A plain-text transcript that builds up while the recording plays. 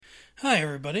Hi,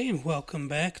 everybody, and welcome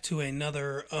back to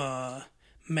another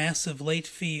massive late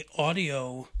fee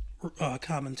audio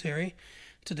commentary.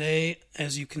 Today,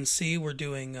 as you can see, we're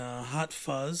doing Hot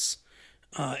Fuzz.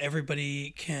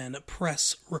 Everybody can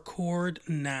press record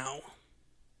now.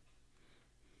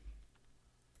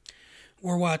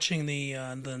 We're watching the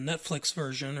Netflix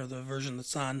version, or the version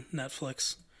that's on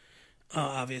Netflix,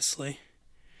 obviously.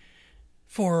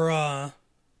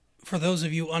 For those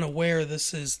of you unaware,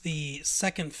 this is the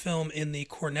second film in the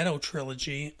Cornetto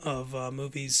trilogy of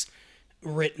movies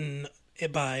written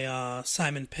by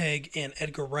Simon Pegg and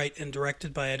Edgar Wright and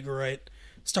directed by Edgar Wright,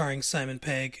 starring Simon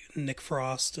Pegg, Nick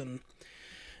Frost, and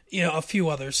a few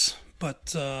others. But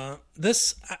the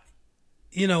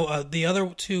other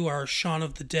two are Shaun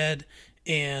of the Dead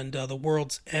and The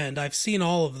World's End. I've seen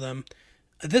all of them.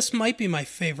 This might be my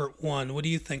favorite one. What do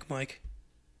you think, Mike?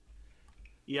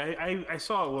 Yeah, I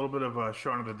saw a little bit of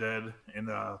Shaun of the Dead and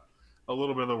a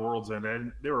little bit of The World's End.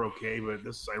 And they were okay, but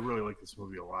I really like this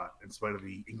movie a lot, in spite of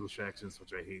the English accents,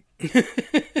 which I hate.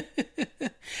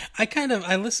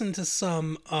 I listened to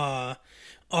some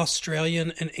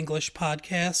Australian and English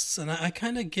podcasts, and I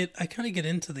kind of get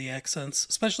into the accents,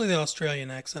 especially the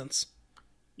Australian accents.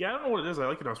 Yeah, I don't know what it is. I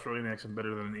like an Australian accent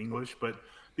better than an English, but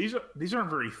these aren't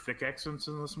very thick accents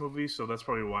in this movie, so that's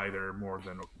probably why they're more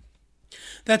than.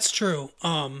 That's true.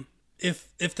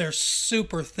 If they're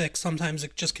super thick, sometimes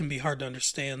it just can be hard to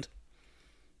understand.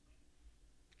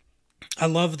 I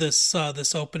love this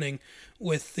opening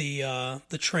with the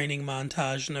training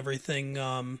montage and everything.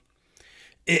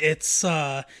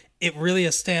 It really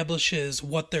establishes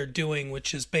what they're doing,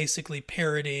 which is basically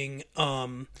parodying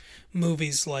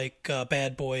movies like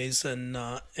Bad Boys and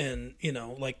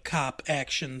like cop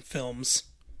action films.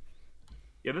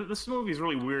 Yeah, this movie is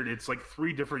really weird. It's like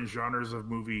three different genres of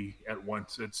movie at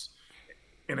once. It's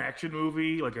an action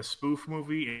movie, like a spoof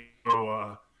movie. I don't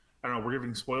know. We're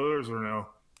giving spoilers or no?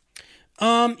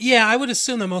 Yeah, I would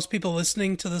assume that most people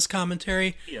listening to this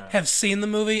commentary have seen the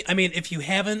movie. I mean, if you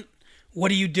haven't, what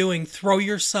are you doing? Throw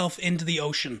yourself into the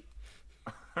ocean.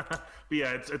 But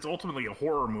yeah, it's ultimately a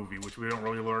horror movie, which we don't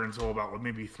really learn until about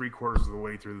maybe 3/4 of the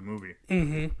way through the movie.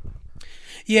 Mm-hmm.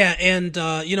 Yeah, and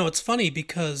it's funny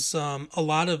because a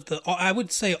lot of I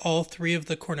would say all three of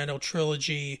the Cornetto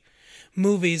trilogy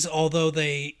movies, although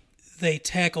they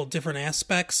tackle different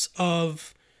aspects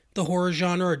of the horror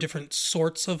genre or different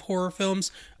sorts of horror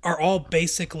films, are all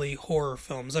basically horror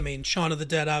films. I mean, Shaun of the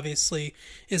Dead obviously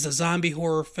is a zombie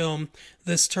horror film.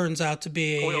 This turns out to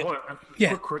be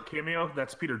a quick cameo.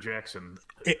 That's Peter Jackson.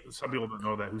 Some people don't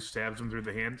know that. Who stabs him through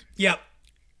the hand? Yep.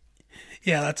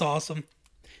 Yeah, that's awesome.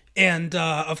 And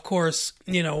of course,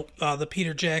 the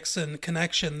Peter Jackson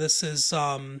connection. This is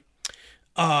oh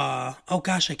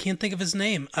gosh, I can't think of his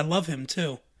name. I love him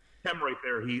too. Him right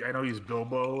there. I know he's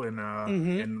Bilbo in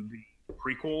the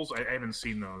prequels. I haven't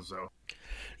seen those though.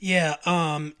 Yeah,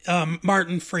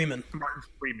 Martin Freeman. Martin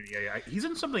Freeman, yeah. He's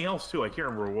in something else too. I can't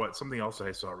remember what. Something else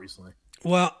I saw recently.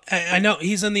 Well, I know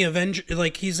he's in the Avenger.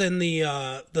 Like he's in the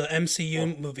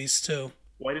MCU movies too.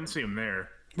 Well, I didn't see him there.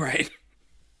 Right.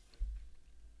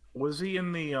 Was he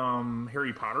in the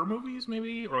Harry Potter movies,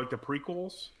 maybe, or like the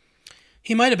prequels?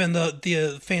 He might have been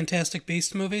the Fantastic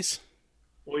Beast movies.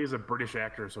 Well, he's a British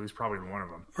actor, so he's probably one of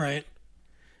them. Right.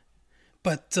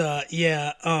 But I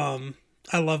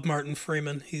love Martin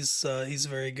Freeman. He's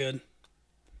very good.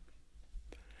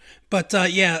 But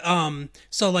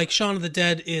so like Shaun of the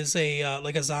Dead is a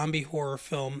like a zombie horror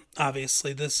film.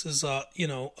 Obviously, this is a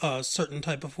certain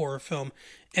type of horror film,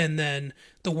 and then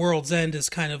The World's End is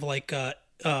kind of like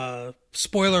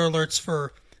spoiler alerts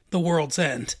for The World's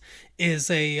End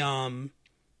is a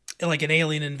like an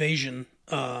alien invasion.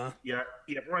 From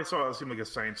what I saw, it seemed like a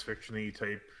science fiction-y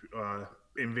type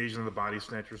Invasion of the Body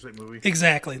Snatchers type movie.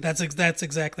 Exactly. That's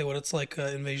exactly what it's like.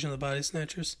 Invasion of the Body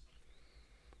Snatchers.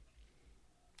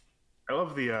 I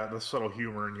love the subtle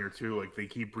humor in here too. Like they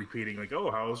keep repeating, like,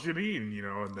 "Oh, how's Janine?"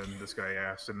 And then this guy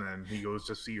asks, and then he goes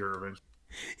to see her eventually.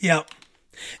 Yeah.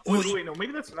 Wait, no,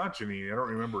 maybe that's not Janine. I don't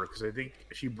remember it because I think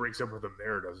she breaks up with him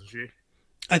there, doesn't she?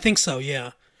 I think so.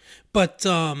 Yeah. But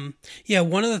one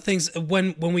of the things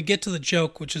when we get to the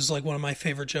joke, which is like one of my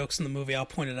favorite jokes in the movie, I'll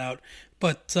point it out.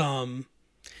 But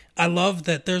I love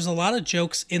that there's a lot of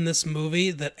jokes in this movie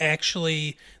that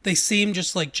actually they seem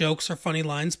just like jokes or funny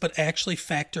lines, but actually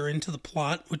factor into the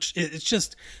plot. Which it's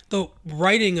just the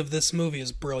writing of this movie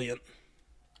is brilliant.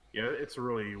 Yeah, it's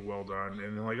really well done,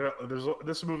 and like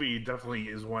this movie definitely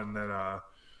is one that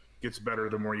gets better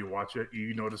the more you watch it.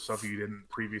 You notice stuff you didn't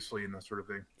previously, and that sort of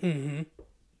thing. Mm-hmm.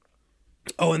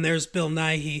 Oh, and there's Bill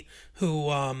Nighy,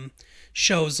 who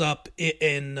shows up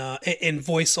in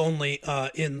voice only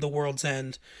in The World's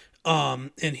End.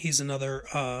 And he's another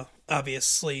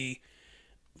obviously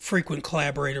frequent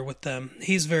collaborator with them.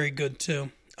 He's very good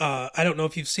too. I don't know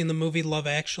if you've seen the movie Love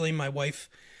Actually. My wife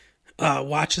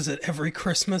watches it every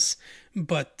Christmas,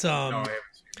 but No, I haven't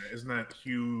seen that. Isn't that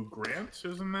Hugh Grant?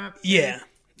 Isn't that? yeah,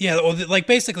 yeah, well, like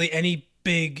basically any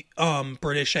big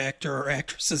British actor or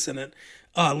actress is in it.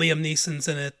 Liam Neeson's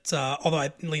in it, although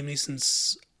Liam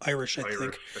Neeson's Irish, I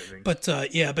think. I think. But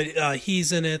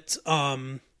he's in it. Uh,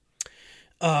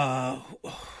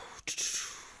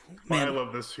 I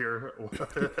love this here.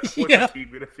 What's Yeah. the team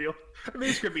gonna feel? I mean,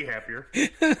 he's gonna be happier,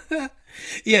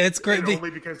 Yeah, it's great. and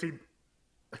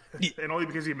only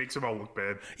because he makes them all look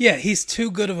bad. Yeah, he's too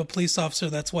good of a police officer.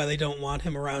 That's why they don't want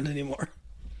him around anymore.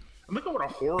 And look at what a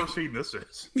horror scene this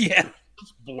is. Yeah.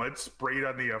 Just blood sprayed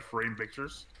on the frame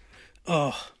pictures.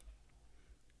 Oh,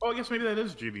 Oh, I guess maybe that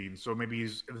is Jimmy. So maybe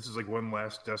this is like one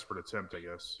last desperate attempt, I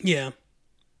guess. yeah.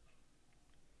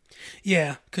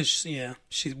 Yeah, because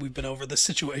we've been over this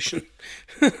situation.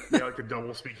 Yeah, like a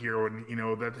double speak here, and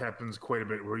that happens quite a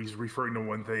bit, where he's referring to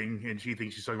one thing, and she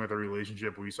thinks he's talking about the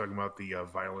relationship, where he's talking about the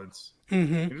violence.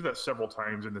 Mm-hmm. He did that several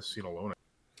times in this scene alone.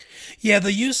 Yeah,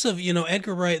 the use of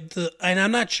Edgar Wright, and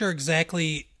I'm not sure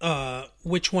exactly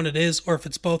which one it is, or if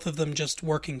it's both of them just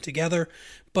working together,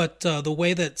 but the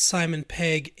way that Simon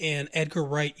Pegg and Edgar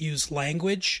Wright use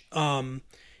language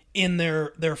in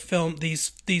their film, these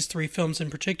three films in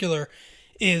particular,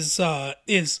 is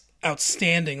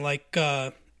outstanding. Like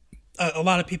a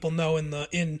lot of people know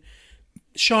in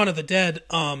Shaun of the Dead,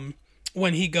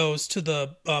 when he goes to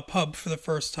the pub for the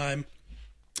first time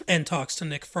and talks to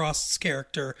Nick Frost's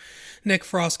character, Nick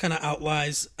Frost kind of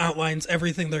outlines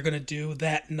everything they're going to do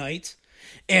that night,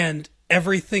 and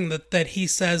everything that he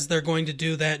says they're going to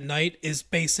do that night is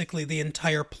basically the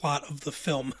entire plot of the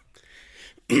film.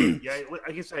 Yeah,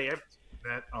 I guess I have seen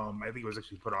that. I think it was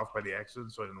actually put off by the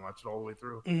accident, so I didn't watch it all the way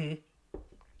through. Mm-hmm.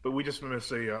 But we just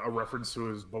missed a reference to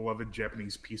his beloved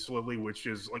Japanese peace lily, which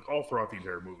is like all throughout the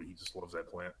entire movie. He just loves that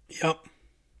plant. Yep.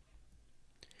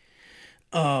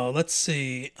 Let's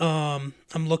see. I'm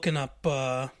looking up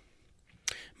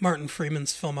Martin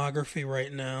Freeman's filmography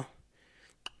right now.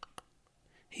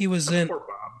 He was in. Poor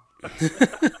Bob.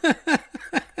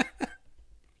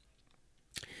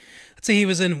 Let's see. He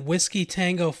was in Whiskey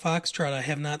Tango Foxtrot. I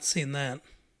have not seen that.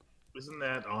 Isn't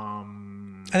that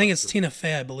I think it's Tina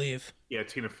Fey, I believe. Yeah,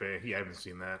 Tina Fey. Yeah, I haven't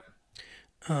seen that.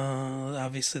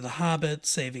 Obviously, The Hobbit,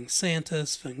 Saving Santa,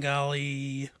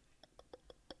 Svengali.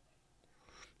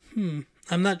 I'm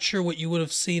not sure what you would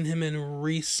have seen him in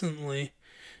recently.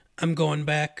 I'm going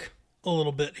back a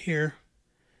little bit here.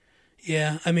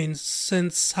 Yeah, I mean,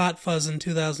 since Hot Fuzz in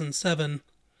 2007,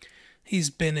 he's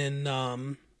been in,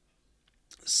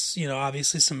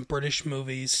 obviously some British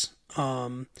movies,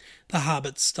 The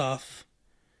Hobbit stuff,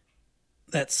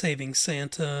 that Saving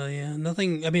Santa, yeah,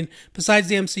 nothing, I mean, besides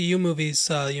the MCU movies,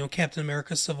 Captain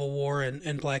America, Civil War,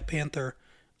 and Black Panther,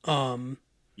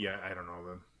 Yeah, I don't know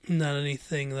them. not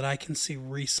anything that I can see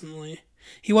recently.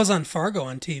 He was on Fargo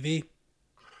on TV.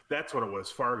 That's what it was,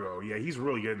 Fargo. Yeah, he's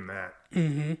really good in that.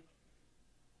 Mm-hmm.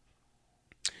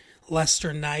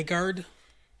 Lester Nygaard.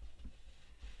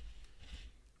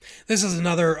 This is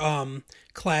another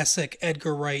classic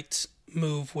Edgar Wright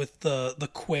move with the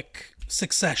quick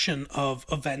succession of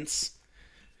events,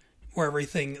 where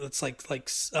everything it's like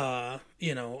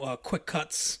quick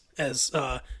cuts as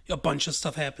a bunch of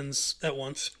stuff happens at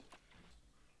once.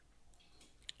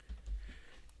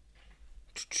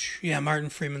 Yeah, Martin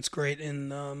Freeman's great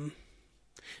in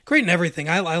everything.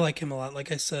 I like him a lot,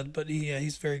 like I said, but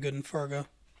he's very good in Fargo,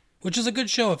 which is a good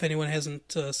show if anyone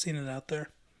hasn't seen it out there.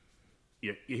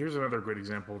 Yeah, here's another great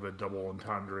example of the double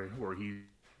entendre where he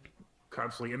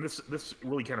constantly, and this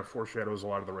really kind of foreshadows a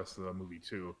lot of the rest of the movie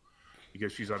too,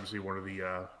 because she's obviously one of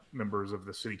the members of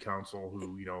the city council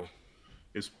who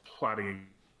is plotting.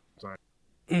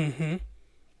 Mm-hmm.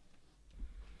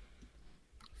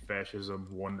 Fascism,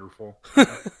 wonderful.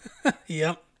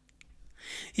 Yep.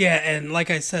 Yeah, and like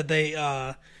I said, they,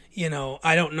 I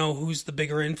don't know who's the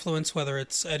bigger influence, whether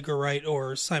it's Edgar Wright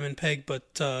or Simon Pegg,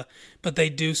 but they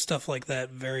do stuff like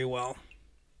that very well.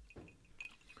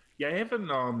 Yeah, I haven't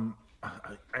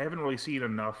really seen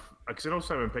enough, because I know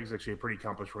Simon Pegg's actually a pretty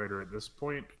accomplished writer at this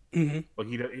point. Mm-hmm. Like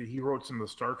he wrote some of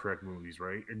the Star Trek movies,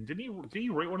 right? And did he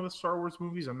write one of the Star Wars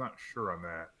movies? I'm not sure on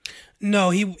that. No,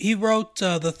 he wrote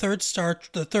the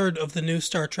third of the new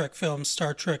Star Trek films,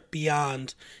 Star Trek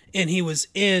Beyond, and he was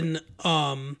in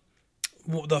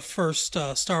the first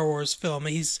Star Wars film.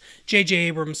 He's J.J.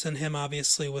 Abrams and him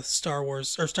obviously with Star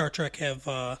Wars or Star Trek have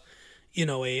a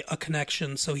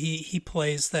connection. So he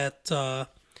plays that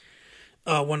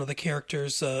one of the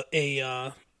characters,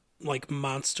 like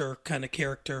monster kind of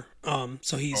character.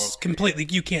 So he's Okay. completely,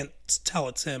 you can't tell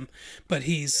it's him, but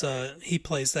Yeah. he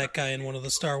plays that guy in one of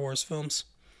the Star Wars films.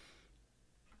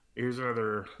 Here's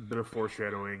another bit of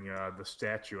foreshadowing. The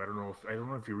statue. I don't know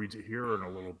if he reads it here or in a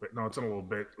little bit. No, it's in a little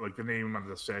bit. Like the name of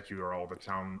the statue are all the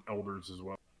town elders as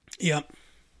well. Yep.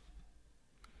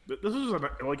 This is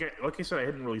like I said, I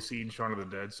hadn't really seen Shaun of the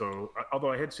Dead, so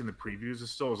although I had seen the previews, it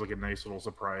still was like a nice little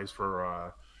surprise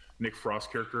for Nick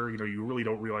Frost character. You know, you really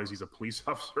don't realize he's a police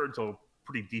officer until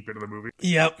pretty deep into the movie.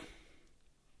 Yep.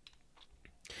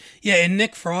 Yeah, and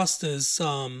Nick Frost is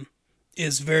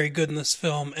very good in this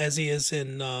film as he is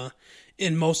in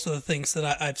most of the things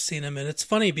that I've seen him in. It's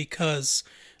funny because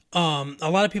a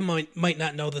lot of people might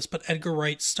not know this, but Edgar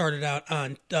Wright started out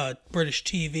on British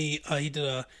TV. He did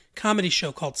a comedy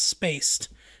show called Spaced.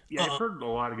 Yeah, I've heard a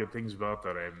lot of good things about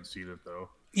that. I haven't seen it though.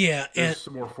 Yeah, There's and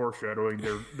some more foreshadowing.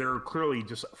 They're clearly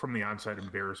just from the onset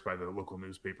embarrassed by the local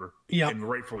newspaper, yep, and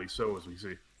rightfully so, as we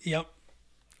see. yep.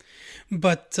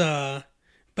 But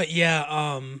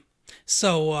yeah,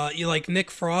 you like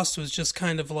Nick Frost was just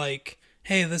kind of like,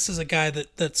 hey, this is a guy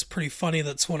that's pretty funny.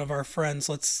 That's one of our friends.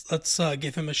 Let's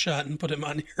give him a shot and put him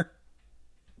on here.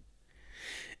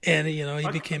 And he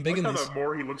became big in How this. the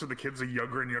more he looks at the kids, the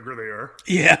younger and younger they are.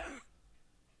 Yeah,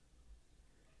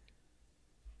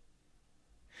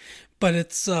 but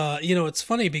it's it's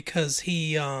funny because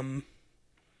he and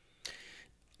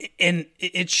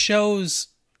it shows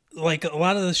like a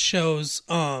lot of the shows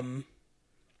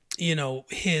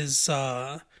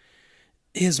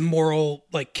his moral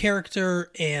like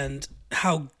character and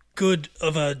how good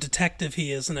of a detective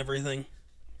he is and everything.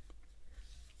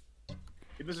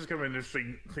 This is kind of an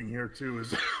interesting thing here too.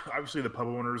 Is obviously the pub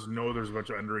owners know there's a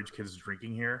bunch of underage kids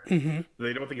drinking here. Mm-hmm.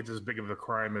 They don't think it's as big of a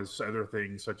crime as other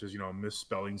things, such as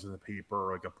misspellings in the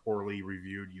paper or like a poorly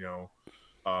reviewed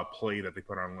play that they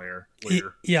put on later.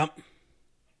 Yeah.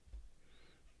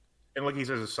 And like he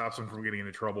says, it stops them from getting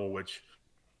into trouble. Which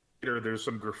later there's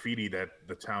some graffiti that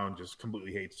the town just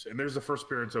completely hates. And there's the first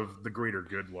appearance of the greater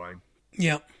good line.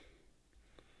 Yeah.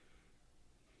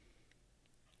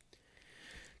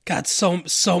 God, so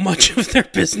much of their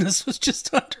business was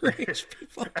just underage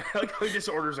people. I like how he just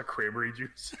orders a cranberry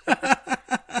juice.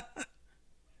 A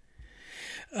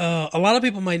lot of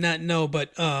people might not know,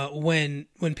 but when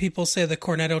people say the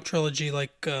Cornetto trilogy,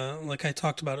 like I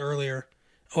talked about earlier,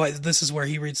 this is where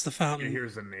he reads the fountain. Yeah,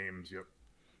 here's the names. Yep.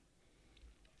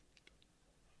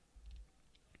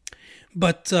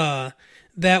 But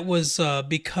that was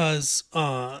because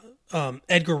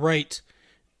Edgar Wright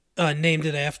named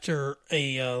it after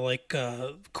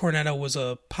Cornetto was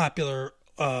a popular.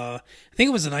 I think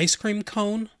it was an ice cream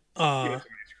cone. Yeah, it's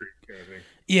an ice cream kind of thing.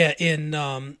 Yeah, in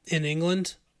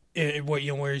England,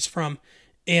 where he's from,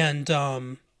 and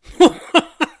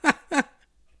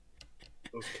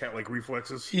Those cat-like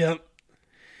reflexes. yeah,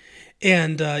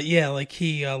 and like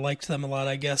he liked them a lot,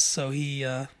 I guess. So he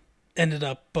ended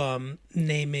up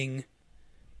naming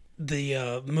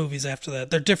the movies after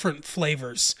that. They're different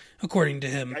flavors, according to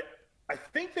him. I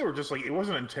think they were just like it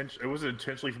wasn't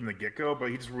intentionally from the get go, but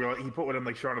he just realized he put one in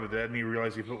like Shaun of the Dead, and he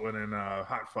realized he put one in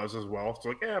Hot Fuzz as well. So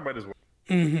like, yeah, might as well.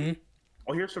 Mm-hmm.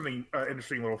 Oh, here's something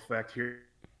interesting little fact here.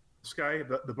 This guy,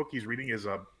 the book he's reading is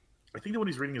I think the one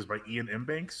he's reading is by Ian M.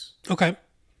 Banks. Okay.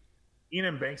 Ian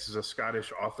M. Banks is a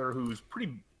Scottish author who's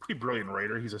pretty brilliant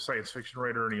writer. He's a science fiction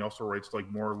writer, and he also writes like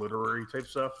more literary type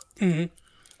stuff. Mm-hmm.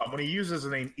 When he uses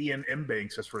the name Ian M.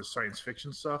 Banks, that's for his science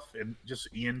fiction stuff, and just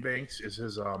Ian Banks is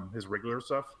his regular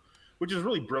stuff, which is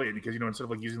really brilliant because instead of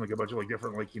like using like a bunch of like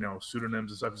different like pseudonyms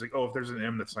and stuff, it's like, oh, if there's an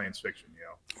M, that's science fiction,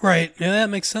 Right. Yeah,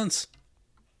 that makes sense.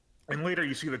 And later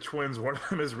you see the twins. One of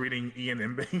them is reading Ian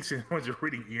M. Banks, and one's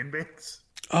reading Ian Banks.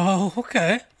 Oh,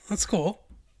 okay, that's cool.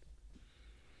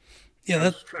 Yeah, I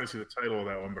was trying to see the title of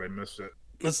that one, but I missed it.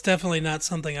 That's definitely not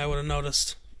something I would have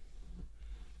noticed.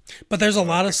 But there's a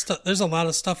lot of stuff. There's a lot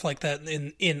of stuff like that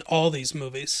in all these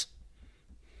movies.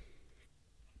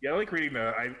 Yeah, I like reading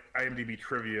the IMDb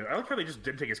trivia. I like how they just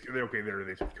didn't take a.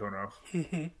 They took the cone off.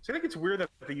 Mm-hmm. So I think it's weird that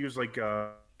they use like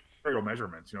aerial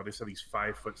measurements. They said he's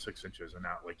 5'6" and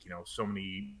not like so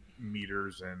many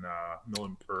meters and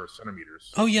or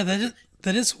centimeters. Oh yeah,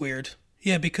 that is weird.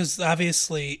 Yeah, because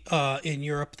obviously in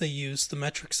Europe they use the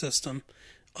metric system.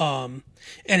 And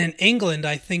in England,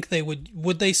 I think they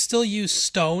would they still use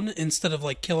stone instead of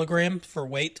like kilogram for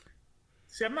weight?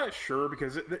 See, I'm not sure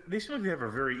because they seem like they have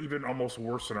a very even almost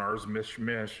worse than ours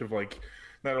mishmash of like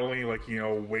not only like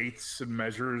weights and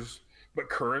measures, But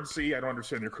currency, I don't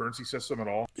understand their currency system at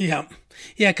all. Yeah,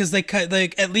 yeah, because they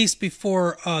at least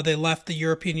before they left the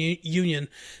European Union,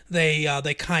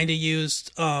 they kind of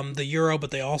used the euro,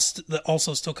 but they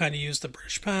also still kind of used the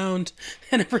British pound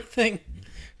and everything.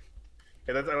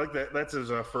 Yeah, I like that. That's his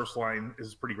first line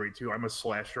is pretty great too. I'm a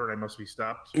slasher and I must be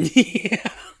stopped. Yeah,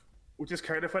 Which is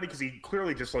kind of funny because he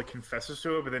clearly just like confesses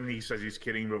to it, but then he says he's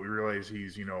kidding, but we realize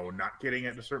he's not kidding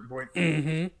at a certain point.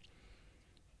 mm-hmm.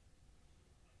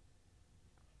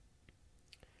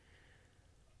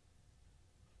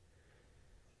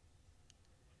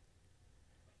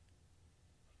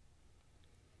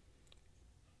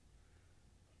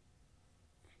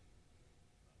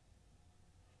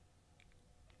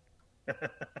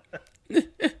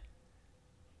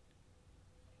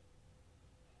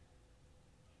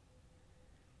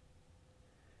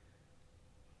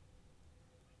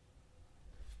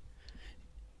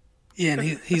 Yeah, and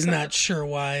he's not sure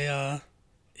why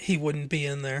he wouldn't be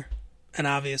in there, and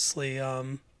obviously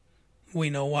we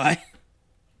know why,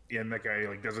 Yeah, and that guy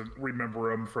like doesn't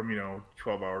remember him from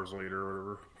 12 hours later or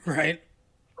whatever. right?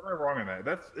 Am I wrong on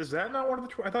that? Is that not one of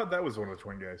the? I thought that was one of the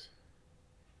twin guys.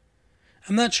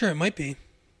 I'm not sure. It might be.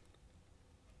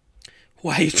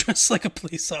 Why he dressed like a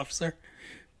police officer?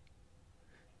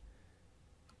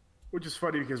 Which is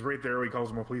funny because right there he calls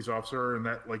him a police officer, and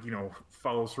that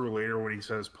follows through later when he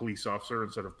says police officer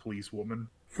instead of police woman.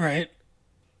 Right.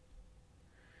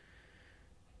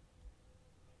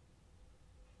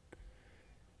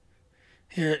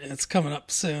 Here it's coming up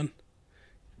soon.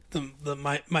 The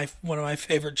my one of my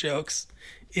favorite jokes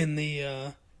in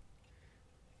the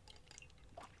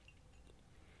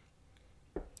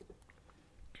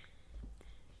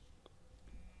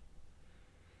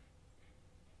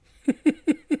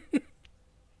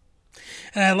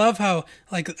and I love how,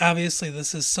 like, obviously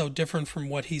this is so different from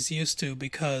what he's used to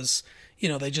because,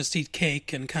 they just eat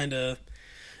cake and kind of,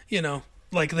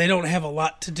 like they don't have a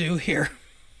lot to do here.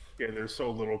 Yeah, there's so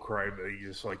little crime that you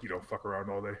just fuck around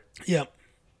all day. Yep.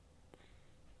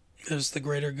 There's the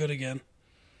greater good again.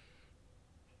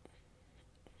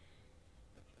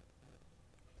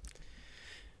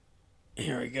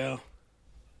 Here we go.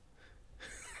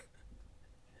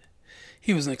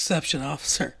 He was an exception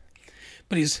officer,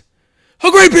 but he's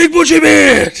a great big bushy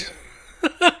beard.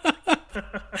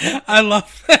 I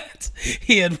love that.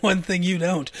 He had one thing you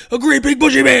don't. A great big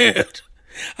bushy beard.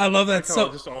 I love that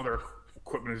so. Just all their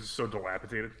equipment is so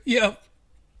dilapidated. Yep.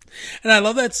 And I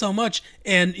love that so much.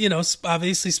 And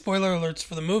obviously, spoiler alerts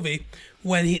for the movie.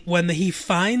 When he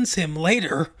finds him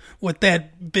later with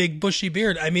that big bushy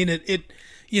beard, I mean it.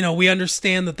 We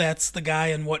understand that that's the guy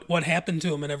and what happened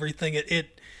to him and everything.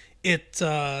 It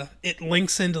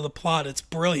links into the plot. It's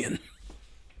brilliant.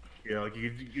 Yeah, like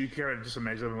you kind of just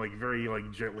imagine them like very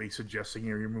like gently suggesting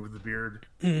you remove the beard.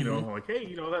 Mm-hmm. Like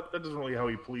hey, that doesn't really how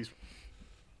he police.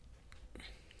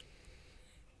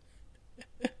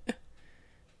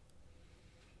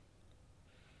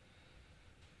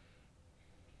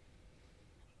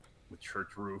 The church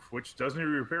roof, which does need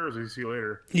repairs, as you see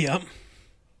later. Yep.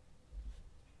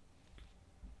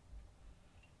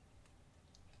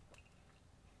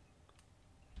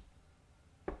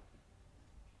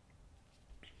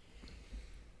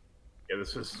 Yeah,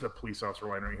 this is the police officer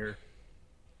line right here.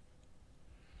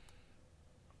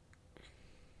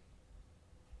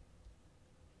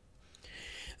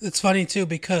 It's funny too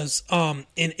because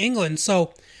in England,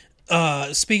 so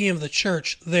speaking of the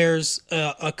church, there's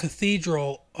a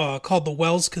cathedral called the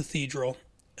Wells Cathedral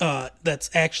that's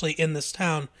actually in this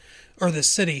town or this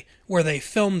city where they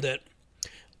filmed it,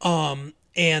 and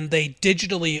they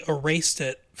digitally erased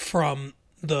it from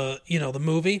the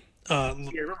movie. Yeah, I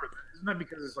remember. Isn't that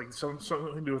because it's like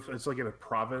something to do with it's like in a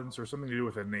province or something to do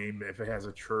with a name? If it has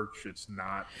a church, it's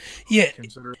not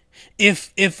considered.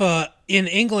 If in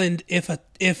England, if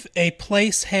a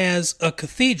place has a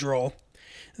cathedral,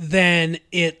 then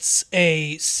it's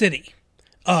a city.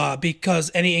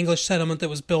 Because any English settlement that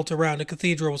was built around a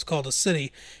cathedral was called a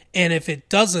city, and if it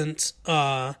doesn't,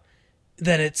 then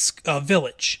it's a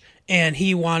village. And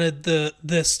he wanted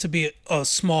this to be a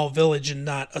small village and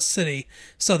not a city,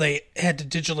 so they had to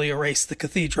digitally erase the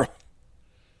cathedral.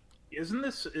 Isn't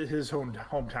this his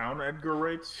hometown, Edgar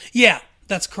writes? Yeah,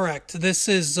 that's correct. This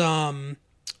is Somerset.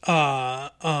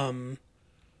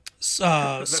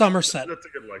 That's a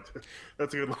good line.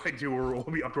 That's a good line too. We'll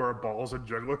be up to our balls and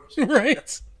jugglers,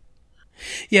 right?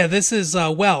 Yeah, this is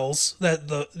Wells.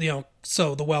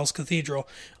 So the Wells Cathedral,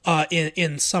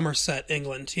 in Somerset,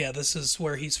 England. Yeah, this is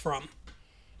where he's from.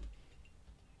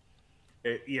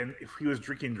 Ian, if he was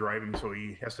drinking driving, so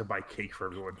he has to buy cake for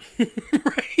everyone.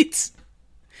 Right.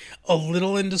 A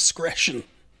little indiscretion.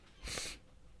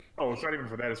 Oh, it's not even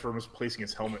for that. It's for misplacing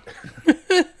his helmet.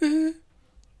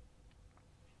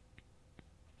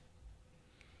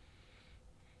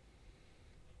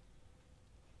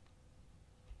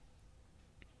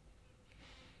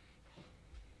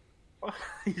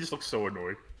 He just looks so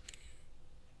annoyed.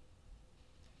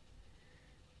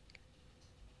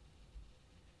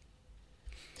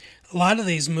 A lot of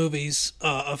these movies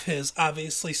of his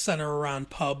obviously center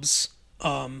around pubs,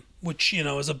 which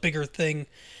is a bigger thing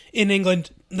in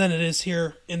England than it is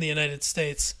here in the United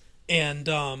States, and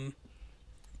a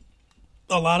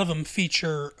lot of them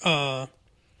feature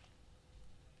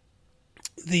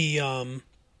the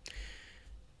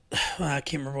I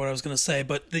can't remember what I was going to say,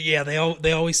 but yeah, they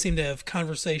always seem to have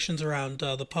conversations around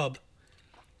the pub.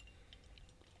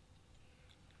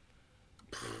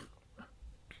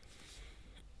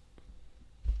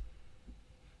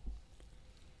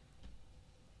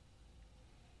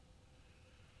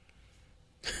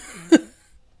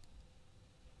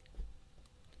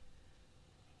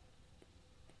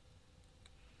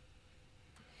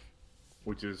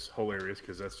 Which is hilarious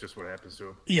because that's just what happens to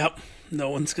him. Yep, no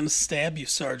one's going to stab you,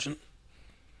 Sergeant.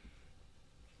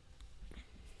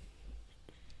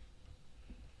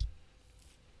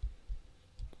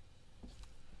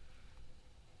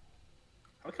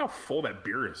 I like how full that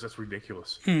beer is. That's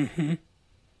ridiculous.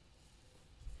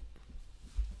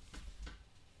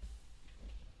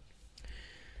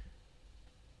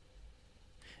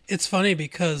 It's funny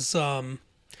because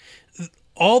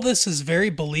all this is very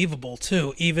believable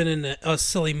too, even in a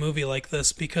silly movie like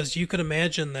this, because you could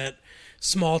imagine that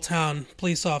small town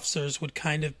police officers would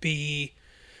kind of be,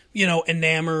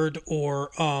 enamored or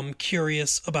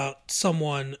curious about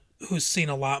someone who's seen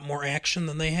a lot more action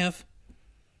than they have.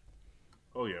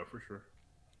 Oh yeah, for sure.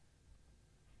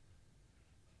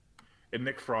 And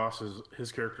Nick Frost is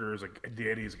his character is like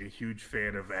Daddy is like a huge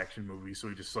fan of action movies, so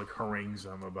he just like harangues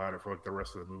them about it for like the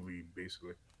rest of the movie,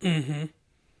 basically. Mm-hmm.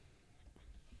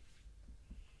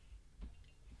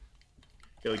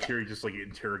 Yeah, like here he just like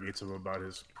interrogates him about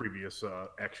his previous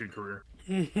action career.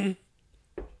 Mm-hmm.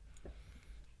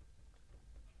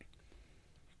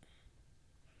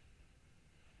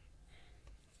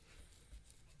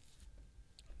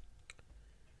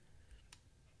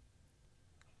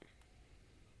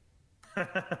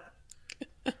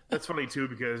 That's funny too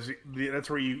because that's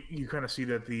where you kind of see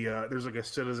that there's like a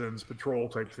citizens patrol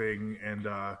type thing, and they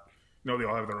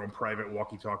all have their own private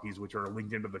walkie talkies which are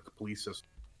linked into the police system.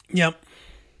 Yep.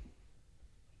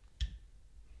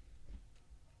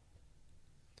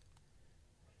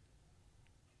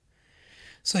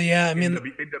 So yeah, I mean,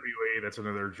 NWA, that's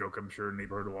another joke, I'm sure.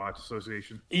 Neighborhood Watch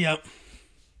Association. yep.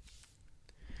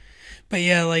 But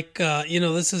yeah, like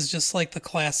this is just like the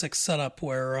classic setup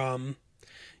where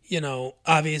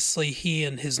obviously he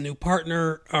and his new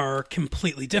partner are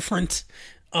completely different.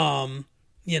 And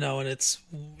it's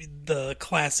the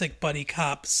classic buddy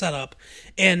cop setup.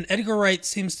 And Edgar Wright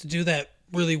seems to do that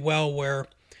really well where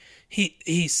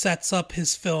he sets up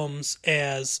his films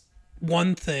as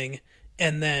one thing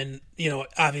and then,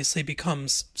 obviously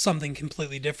becomes something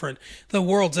completely different. The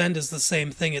World's End is the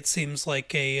same thing. It seems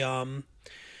like a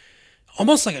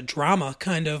almost like a drama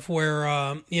kind of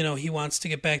where he wants to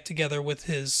get back together with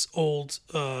his old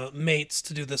mates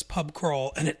to do this pub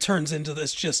crawl, and it turns into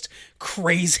this just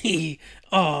crazy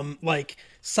like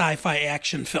sci-fi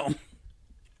action film.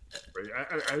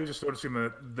 Right. I was just noticing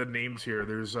the names here.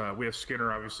 There's we have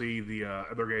Skinner, obviously. The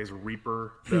other guy is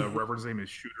Reaper. The Reverend's name is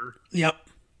Shooter. Yep.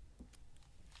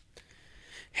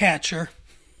 Hatcher.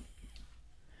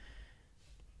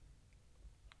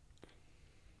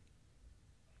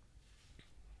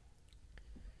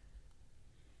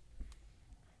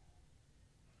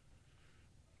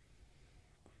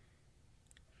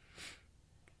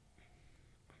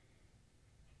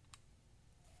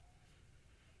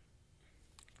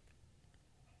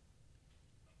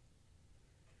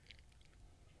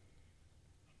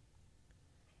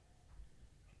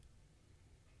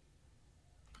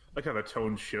 Like how the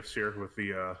tone shifts here with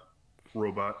the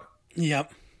robot.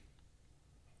 Yep.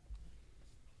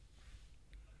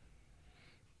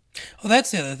 Well,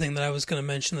 that's the other thing that I was going to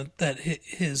mention that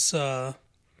his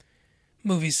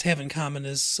movies have in common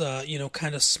is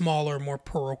kind of smaller, more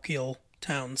parochial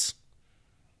towns.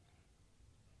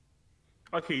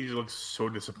 Like he looks so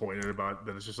disappointed about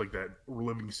that. It's just like that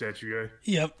living statue guy.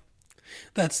 Yep,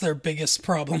 that's their biggest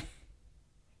problem.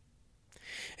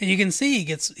 And you can see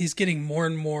he's getting more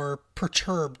and more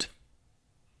perturbed.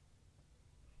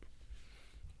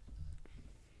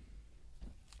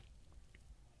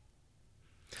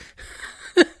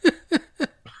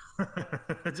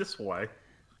 Just why?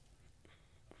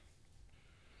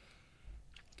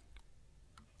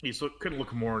 couldn't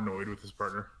look more annoyed with his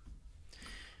partner.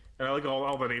 And I like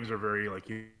all the names are very like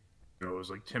it was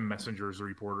like Tim Messenger's the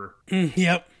reporter.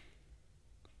 Yep.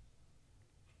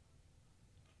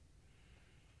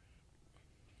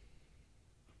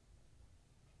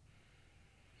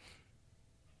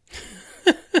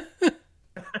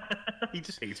 He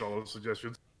just hates all those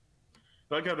suggestions.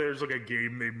 I like how there's like a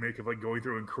game they make of like going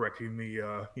through and correcting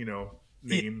the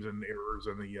names and errors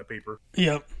in the paper.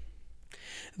 Yep.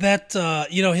 That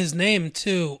his name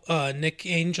too, Nick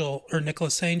Angel or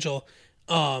Nicholas Angel,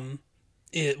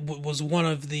 was one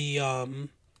of the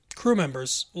crew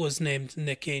members was named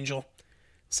Nick Angel,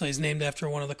 so he's named after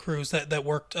one of the crews that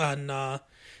worked on.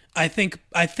 I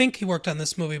think he worked on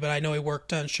this movie, but I know he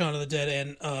worked on Shaun of the Dead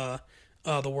and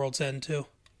The World's End too.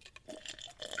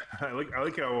 I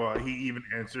like how he even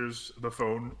answers the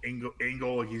phone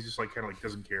angle like he's just like kind of like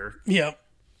doesn't care. Yep.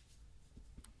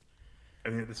 I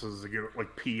think this is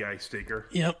like P.I. Staker.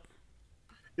 Yep.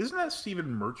 Isn't that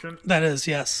Stephen Merchant? That is,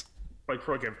 yes. Like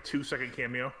for like a 2-second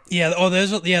cameo. Yeah. Oh,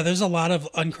 there's a lot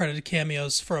of uncredited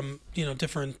cameos from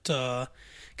different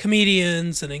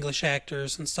comedians and English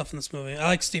actors and stuff in this movie. I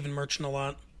like Stephen Merchant a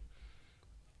lot.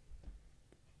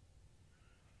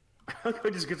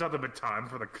 He just gets out the baton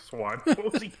for the Swan.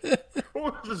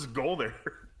 What was his goal there?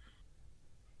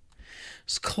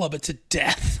 Just club it to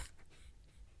death.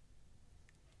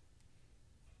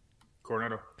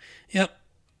 Cornetto. Yep.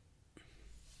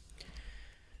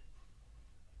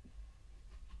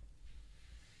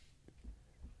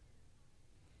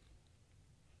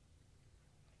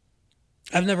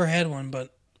 I've never had one,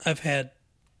 but I've had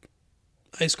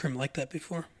ice cream like that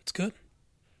before. It's good.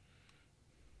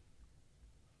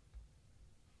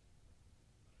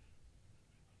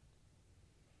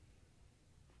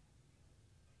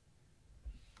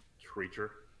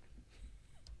 Creature.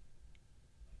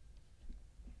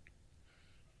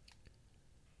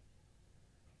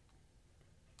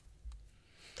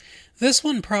 This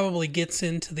one probably gets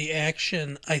into the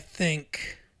action, I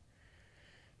think,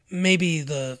 maybe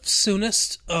the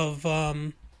soonest of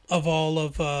all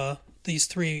of these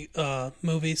three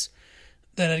movies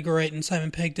that Edgar Wright and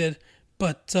Simon Pegg did.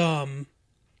 But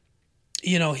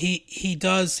he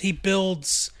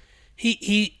builds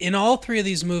he in all three of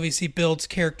these movies he builds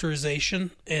characterization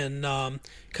and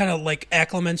kind of like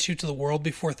acclimates you to the world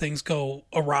before things go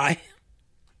awry.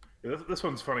 Yeah, this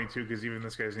one's funny too because even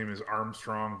this guy's name is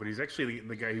Armstrong, but he's actually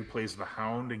the guy who plays the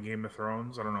Hound in Game of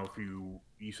Thrones. I don't know if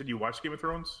you said you watched Game of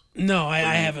Thrones. No, I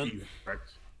haven't.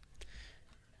 Correct.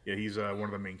 Yeah, he's one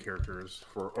of the main characters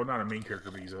or not a main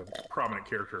character, but he's a prominent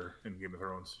character in Game of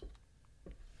Thrones.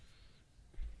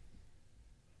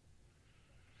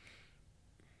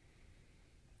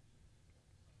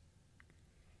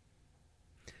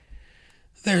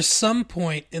 There's some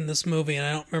point in this movie, and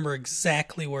I don't remember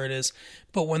exactly where it is,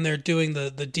 but when they're doing the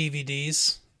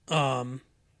DVDs,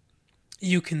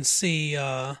 you can see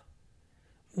Shaun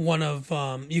of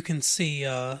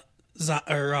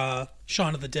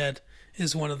the Dead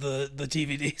is one of the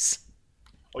DVDs.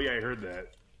 Oh yeah, I heard that.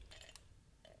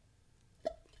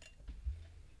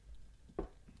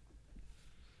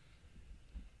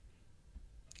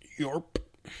 Yorp.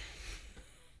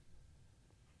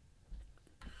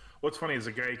 What's funny is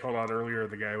the guy you called out earlier,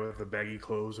 the guy with the baggy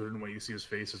clothes, or when you see his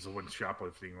face, is the one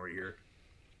shoplifting right here.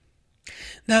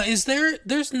 Now,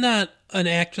 there's not an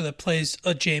actor that plays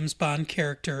a James Bond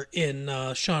character in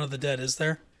Shaun of the Dead, is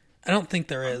there? I don't think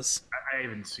there is. I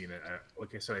haven't seen it.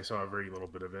 Like I said, I saw a very little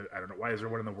bit of it. I don't know. Why is there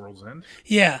one in The World's End?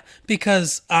 Yeah,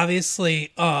 because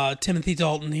obviously Timothy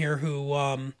Dalton here,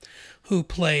 who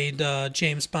played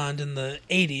James Bond in the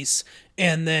 80s,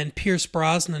 and then Pierce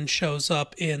Brosnan shows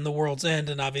up in The World's End,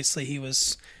 and obviously he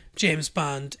was James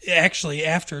Bond actually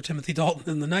after Timothy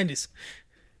Dalton in the 90s.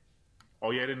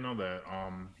 Oh yeah, I didn't know that.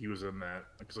 He was in that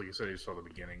because, like you said, I saw the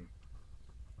beginning.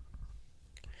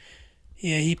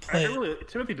 Yeah, he played.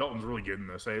 Timothy Dalton's really good in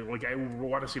this. I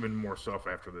want to see him in more stuff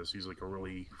after this. He's like a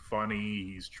really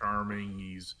funny. He's charming.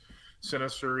 He's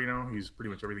sinister. He's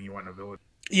pretty much everything you want in a villain.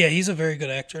 Yeah, he's a very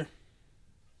good actor.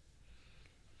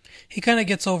 He kind of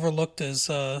gets overlooked as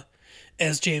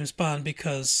James Bond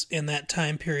because in that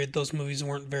time period those movies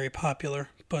weren't very popular.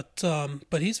 But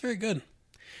he's very good.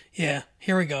 Yeah,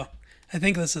 here we go. I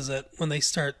think this is it when they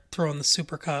start throwing the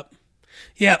super cop.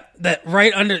 Yeah, that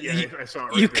right under. Yeah, I saw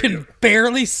it right you there, can yeah.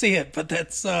 barely see it, but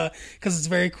that's because it's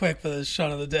very quick for the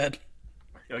Shaun of the Dead.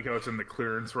 I like how it's in the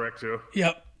clearance rack too.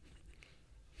 Yep.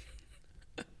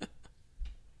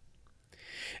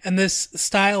 And this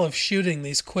style of shooting,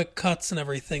 these quick cuts and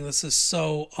everything, this is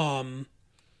so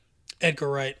Edgar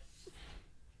Wright.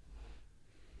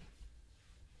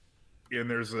 And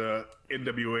there's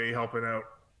NWA helping out.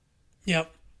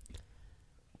 Yep.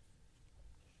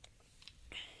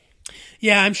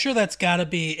 Yeah, I'm sure that's got to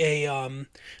be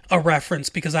a reference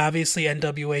because obviously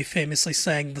NWA famously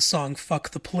sang the song "Fuck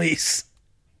the Police."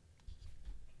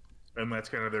 And that's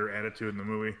kind of their attitude in the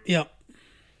movie. Yep.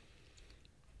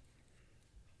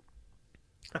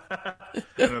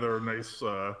 Another nice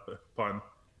pun,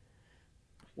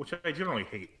 which I generally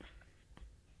hate.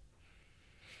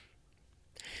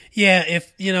 Yeah,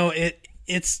 if you know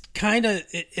it's kind of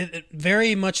it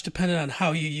very much dependent on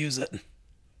how you use it.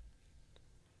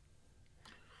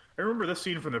 I remember this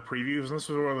scene from the previews, and this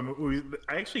was one of the movies.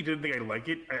 I actually didn't think I like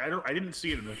it. I didn't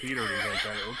see it in the theater or anything like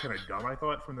that. It looked kind of dumb, I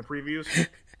thought, from the previews.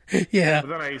 Yeah. But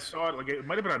then I saw it, like it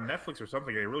might have been on Netflix or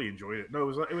something. I really enjoyed it. No,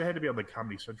 it had to be on like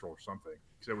Comedy Central or something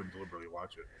because I wouldn't deliberately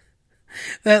watch it.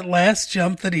 That last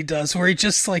jump that he does where he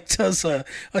just like does a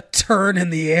turn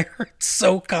in the air, it's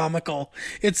so comical.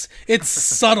 It's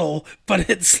subtle, but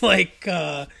it's like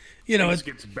you know, It it just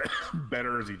gets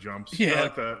better as he jumps. Yeah. I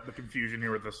like the confusion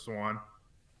here with the swan.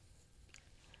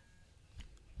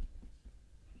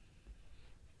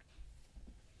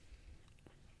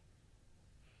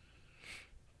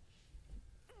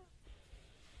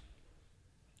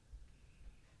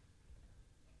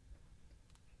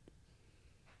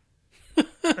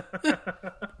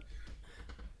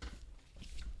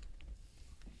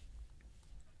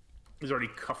 He's already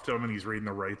cuffed him and he's reading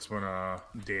the rights when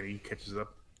Danny catches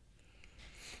up.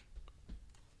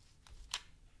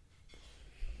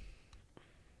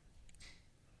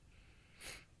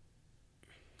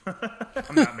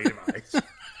 I'm not made of ice.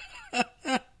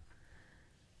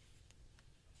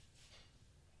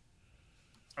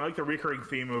 I like the recurring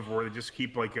theme of where they just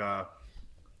keep like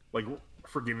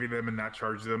forgiving them and not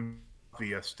charge them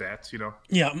the stats, you know.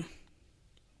 yeah.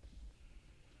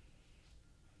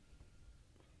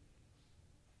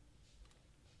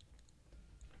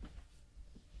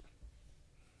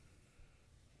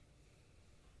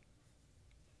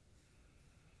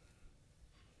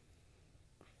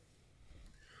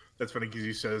 That's funny because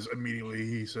he says immediately.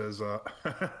 He says,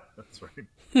 "That's right."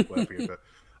 Laughing at that.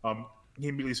 He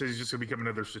immediately says he's just going to become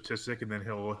another statistic, and then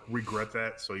he'll regret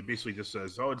that. So he basically just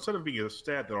says, "Oh, instead of being a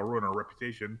stat that'll ruin our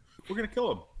reputation, we're going to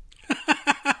kill him."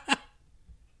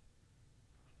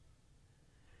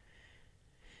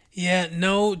 Yeah,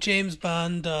 no James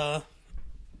Bond no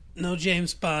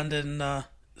James Bond in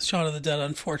Shaun of the Dead,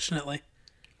 unfortunately.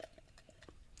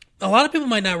 A lot of people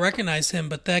might not recognize him,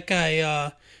 but that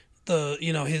guy the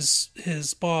you know his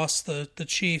boss, the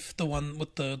chief, the one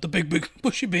with the big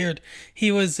bushy beard,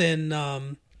 he was in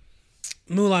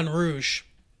Moulin Rouge,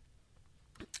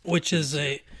 which is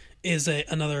a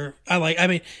another I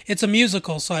mean it's a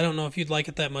musical, so I don't know if you'd like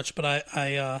it that much, but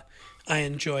I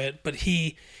enjoy it. But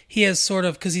he has sort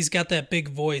of, because he's got that big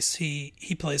voice,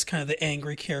 he plays kind of the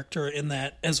angry character in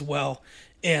that as well.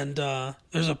 And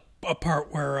there's a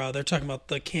part where they're talking about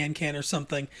the can or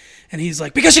something, and he's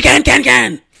like, "Because you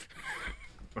can."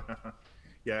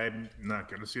 Yeah, I'm not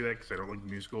going to see that because I don't like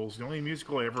musicals. The only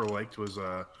musical I ever liked was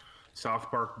South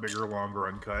Park, Bigger, Longer,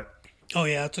 Uncut. Oh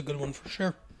yeah, that's a good one for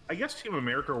sure. I guess Team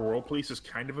America: World Police is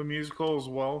kind of a musical as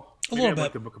well. A little bit.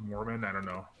 Like the Book of Mormon. I don't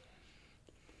know.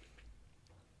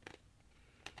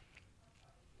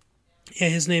 Yeah,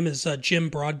 his name is Jim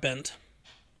Broadbent.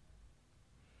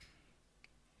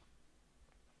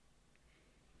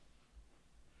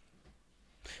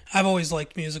 I've always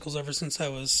liked musicals ever since I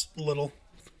was little.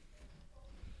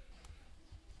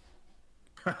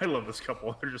 I love this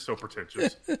couple. They're just so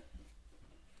pretentious.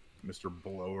 Mr.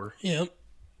 Blower. Yep.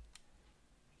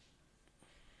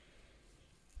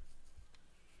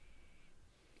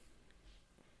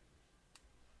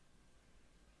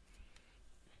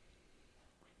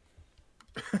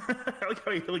 I like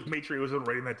how he made sure he wasn't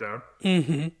writing that down.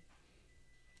 Mm-hmm.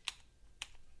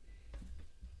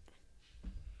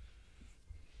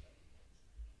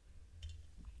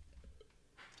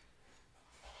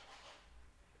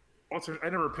 Also, I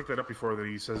never picked that up before that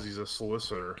he says he's a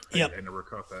solicitor. Yep. I never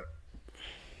caught that.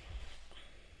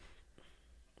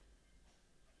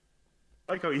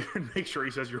 I like how you make sure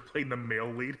he says you're playing the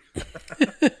male lead.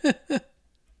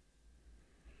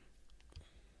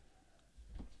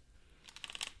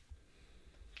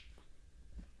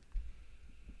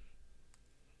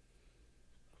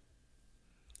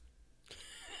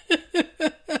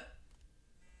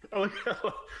 I like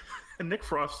how Nick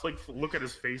Frost, look at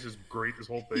his face is great. This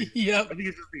whole thing. Yep. I think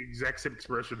it's just the exact same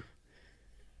expression.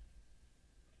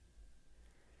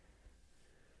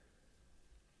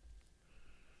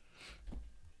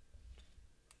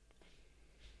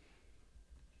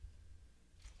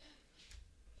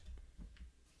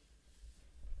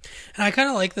 And I kind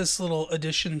of like this little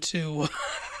addition to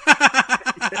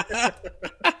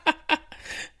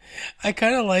I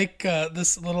kind of like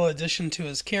this little addition to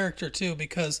his character too,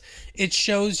 because it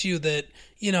shows you that,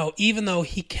 even though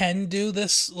he can do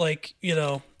this, like,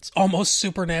 it's almost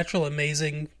supernatural,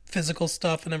 amazing physical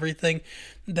stuff and everything,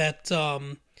 that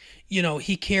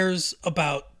he cares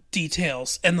about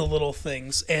details and the little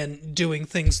things and doing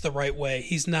things the right way.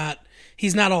 He's not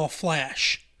all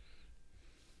flash.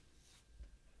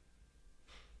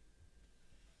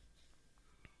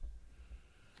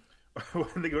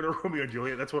 When they go to Romeo and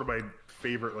Juliet, that's one of my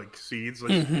favorite like scenes.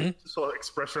 Like just the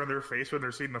expression on their face when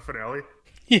they're seeing the finale.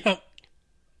 Yeah.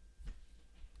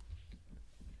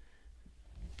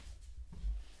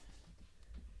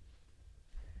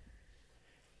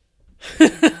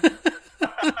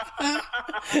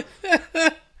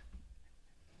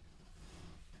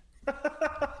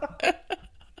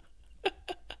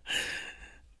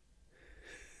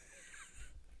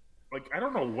 Like I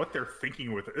don't know what they're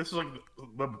thinking with it. This is like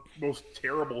the most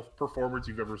terrible performance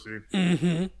you've ever seen.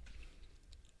 Mm-hmm.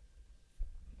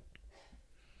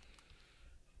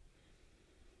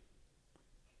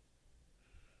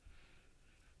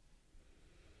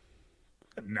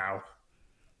 Now.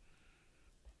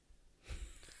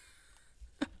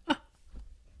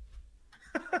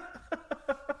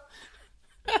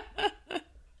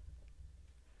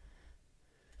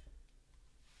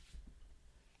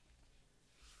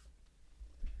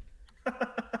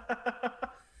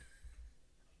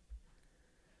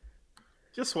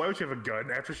 Just why would you have a gun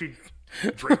after she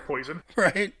drank poison?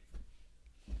 Right.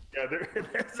 Yeah,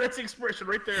 that's the expression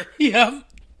right there. Yep.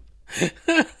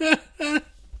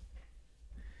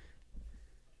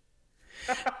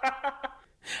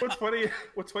 What's funny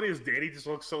is Danny just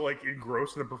looks so like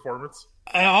engrossed in the performance.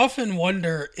 I often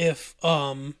wonder if,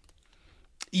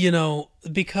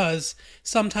 because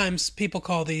sometimes people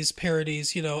call these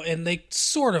parodies, and they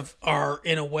sort of are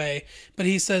in a way, but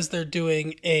he says they're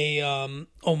doing a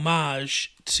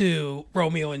homage to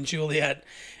Romeo and Juliet.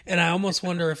 And I almost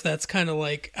wonder if that's kind of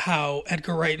like how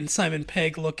Edgar Wright and Simon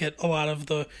Pegg look at a lot of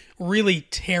the really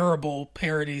terrible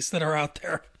parodies that are out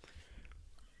there.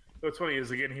 What's funny is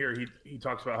again here he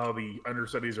talks about how the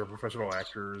understudies are professional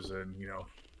actors and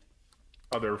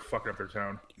how they're fucking up their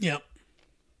town. Yep.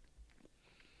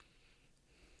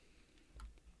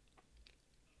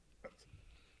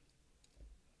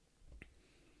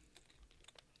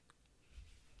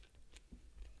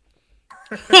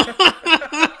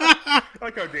 I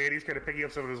like how Danny's kind of picking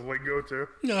up some of his lingo too.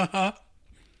 Uh-huh.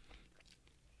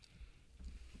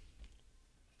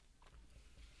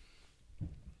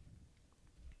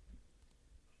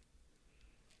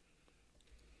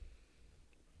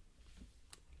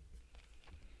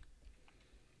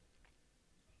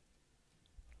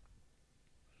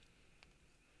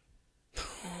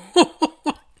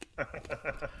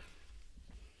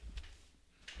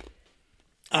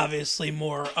 Obviously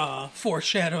more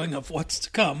foreshadowing of what's to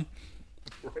come.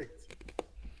 Right.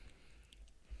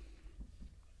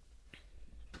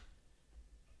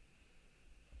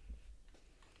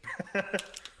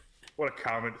 What a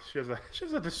comment. She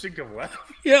has a distinctive laugh.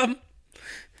 Yeah.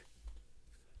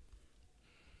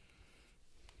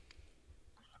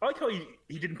 I like how he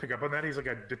didn't pick up on that. He's like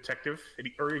a detective, I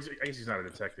guess he's not a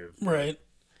detective. Right.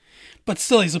 But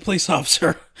still, he's a police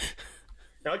officer.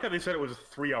 I like how they said it was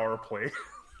a 3-hour play.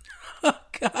 Oh,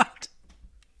 God.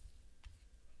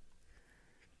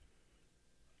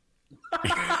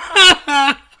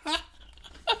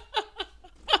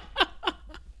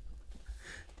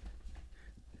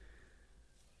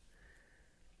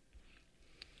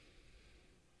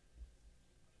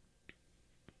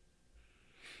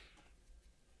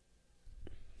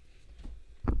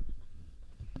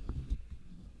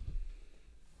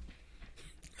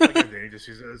 Like Danny just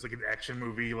uses it as like an action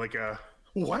movie, like a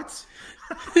what?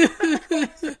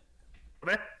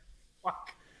 What?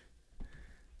 Fuck.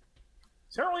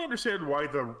 So I don't really understand why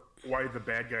the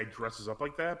bad guy dresses up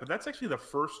like that, but that's actually the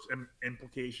first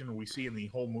implication we see in the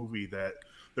whole movie that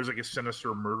there's like a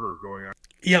sinister murder going on.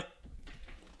 Yep.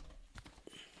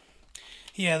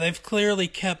 Yeah, they've clearly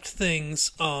kept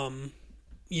things,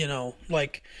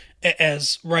 like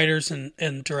as writers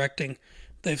and directing,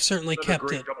 they've certainly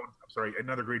kept it.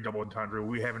 Another great double entendre.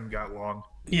 We haven't got long.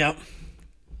 Yep.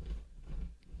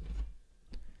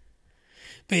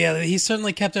 But yeah, he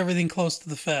certainly kept everything close to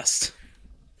the vest.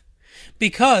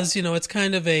 Because, it's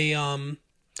kind of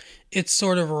it's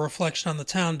sort of a reflection on the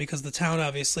town, because the town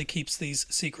obviously keeps these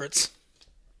secrets.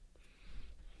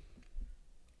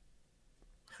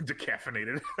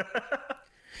 Decaffeinated.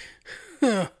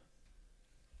 Huh.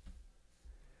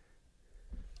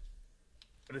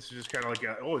 And this is just kind of like,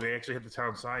 they actually hit the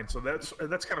town sign. So that's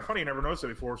kind of funny. I never noticed it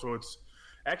before. So it's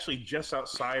actually just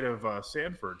outside of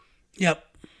Sanford. Yep.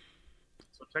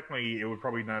 technically it would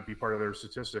probably not be part of their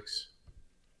statistics.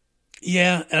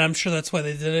 Yeah, and I'm sure that's why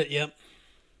they did it. Yep.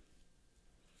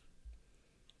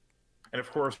 And of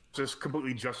course, this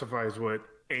completely justifies what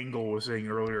Angle was saying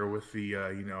earlier with the,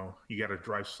 you got to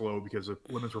drive slow because the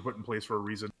limits were put in place for a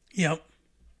reason. Yep.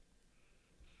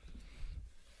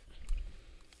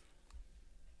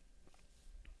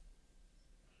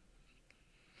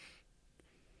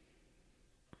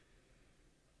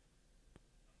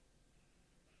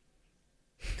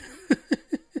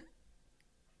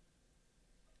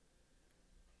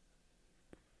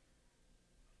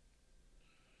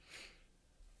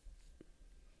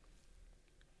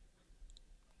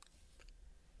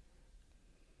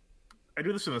 I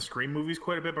do this in the Scream movies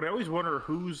quite a bit, but I always wonder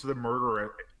who's the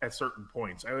murderer at certain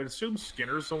points. I would assume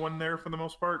Skinner's the one there for the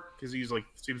most part because he's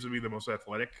seems to be the most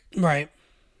athletic. Right.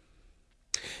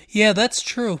 Yeah, that's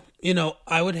true.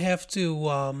 I would have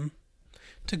to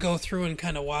go through and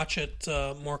kind of watch it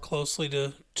more closely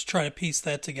to try to piece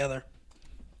that together.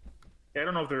 Yeah, I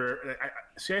don't know if they're.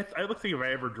 I look think if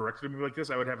I ever directed a movie like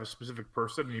this, I would have a specific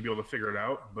person and you'd be able to figure it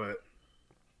out. But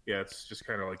yeah, it's just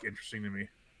kind of interesting to me.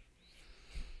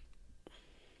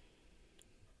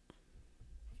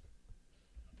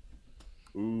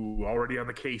 Ooh, already on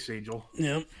the case, Angel.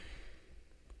 Yep.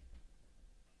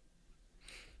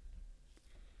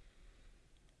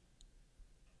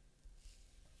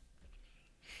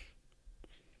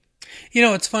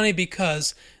 It's funny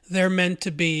because they're meant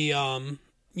to be,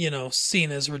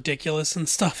 seen as ridiculous and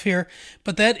stuff here,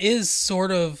 but that is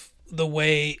sort of the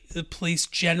way the police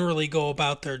generally go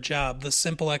about their job. The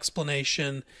simple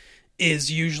explanation is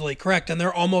usually correct, and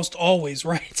they're almost always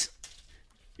right.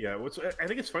 Yeah, I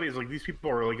think it's funny is these people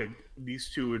are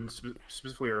these two and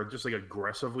specifically are just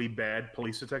aggressively bad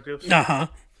police detectives. Uh-huh.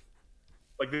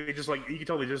 They just you can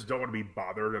tell they just don't want to be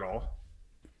bothered at all.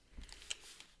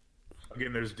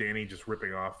 Again, there's Danny just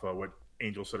ripping off what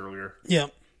Angel said earlier. Yeah.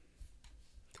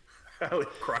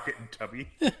 Crockett and Tubby.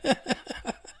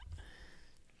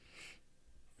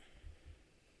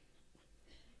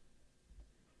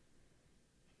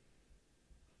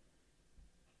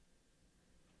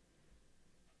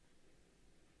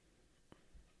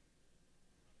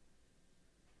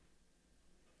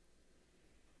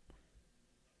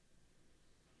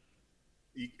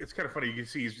 It's kind of funny. You can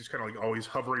see he's just kind of always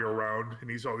hovering around, and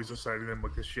he's always assigning them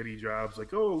the shitty jobs.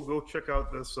 Oh, go check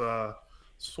out this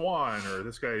swan, or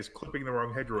this guy is clipping the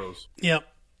wrong hedgerows. Yep.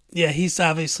 Yeah, he's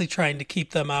obviously trying to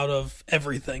keep them out of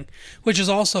everything, which is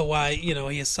also why,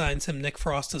 he assigns him Nick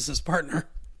Frost as his partner.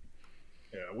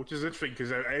 Yeah, which is interesting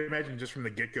because I imagine just from the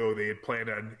get-go they had planned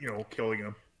on, killing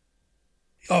him.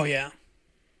 Oh, yeah.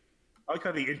 I like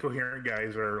how the incoherent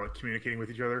guys are communicating with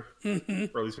each other.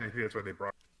 Mm-hmm. Or at least I think that's what they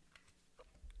brought.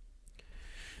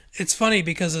 It's funny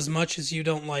because as much as you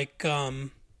don't like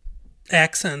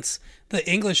accents, the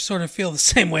English sort of feel the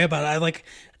same way about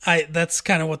it. That's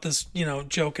kind of what this,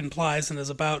 joke implies and is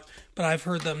about. But I've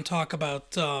heard them talk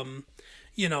about,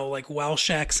 Welsh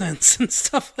accents and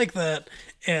stuff like that,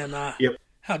 and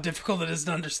how difficult it is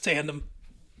to understand them.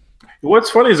 What's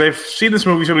funny is I've seen this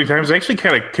movie so many times, I actually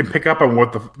kind of can pick up on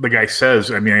what the guy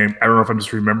says. I mean, I don't know if I'm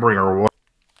just remembering or what.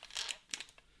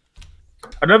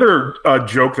 Another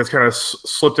joke that's kind of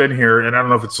slipped in here, and I don't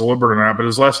know if it's deliberate or not, but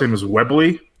his last name is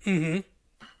Webley. Mm-hmm.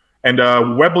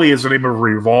 And Webley is the name of a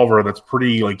revolver that's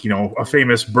pretty, a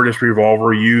famous British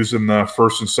revolver used in the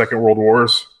First and Second World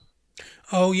Wars.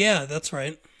 Oh, yeah, that's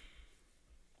right.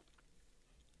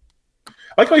 I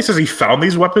like how he says he found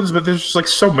these weapons, but there's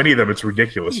just so many of them, it's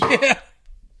ridiculous. Yeah.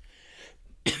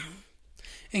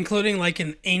 Including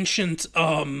an ancient,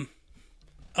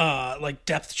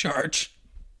 depth charge.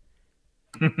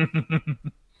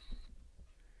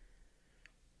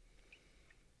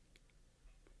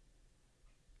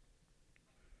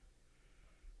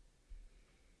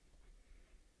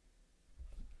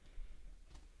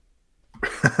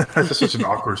 That's just such an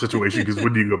awkward situation because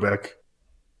when do you go back?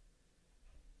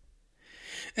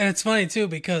 And it's funny too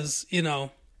because he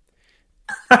just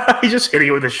hit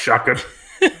you with a shotgun.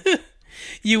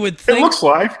 You would think it looks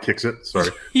live. Kicks it. Sorry.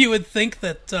 You would think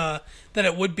that that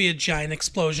it would be a giant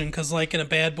explosion because, in a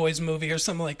Bad Boys movie or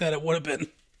something like that, it would have been.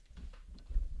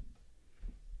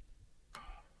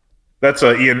 That's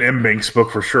Ian M. Banks'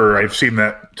 book for sure. I've seen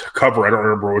that cover. I don't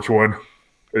remember which one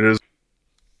it is.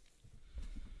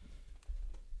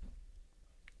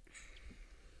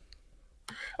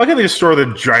 I like how they just store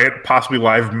the giant, possibly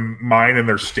live mine in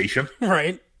their station.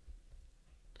 Right.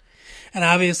 And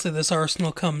obviously this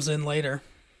arsenal comes in later.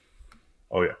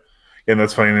 Oh, yeah. And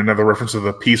that's funny. Another reference to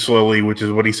the Peace Lily, which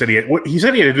is what he said he had. He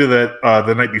said he had to do that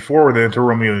the night before, then to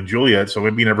Romeo and Juliet, so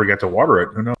maybe he never got to water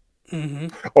it. Who knows? Mm-hmm.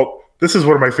 Oh, This is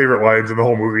one of my favorite lines in the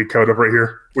whole movie coming up right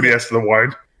here when he asks for the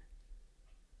wine.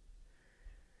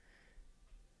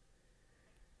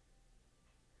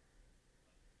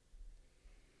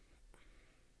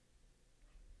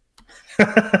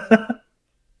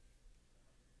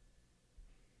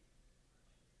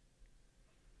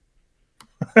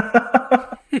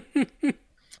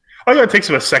 I think it takes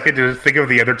him a second to think of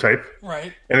the other type.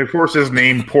 Right. And of course, his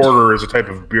name, Porter, is a type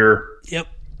of beer. Yep.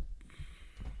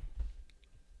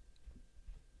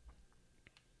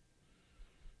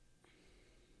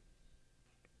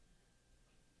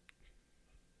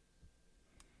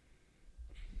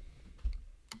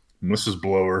 Mrs.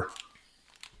 Blower.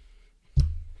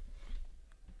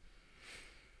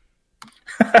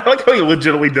 I like how he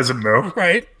legitimately doesn't know.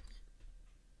 Right.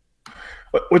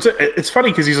 It's funny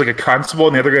because he's like a constable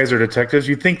and the other guys are detectives.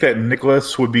 You'd think that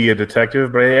Nicholas would be a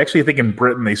detective, but I actually think in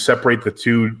Britain they separate the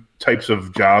two types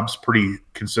of jobs pretty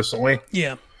consistently.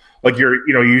 Yeah. Like you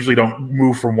usually don't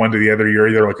move from one to the other. You're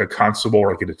either like a constable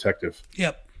or like a detective.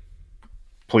 Yep.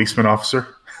 Policeman officer.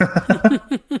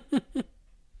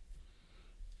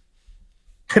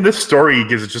 And this story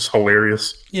is just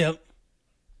hilarious. Yep.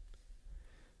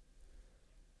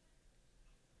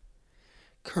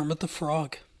 Kermit the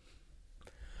Frog.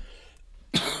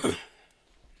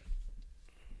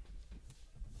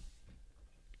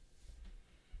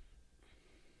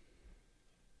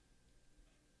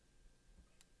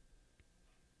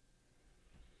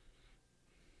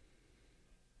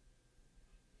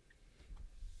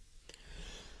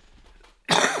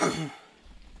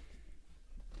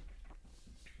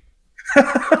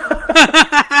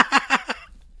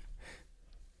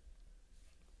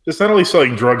 Just not only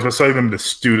selling drugs, but selling them to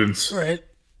students. Right.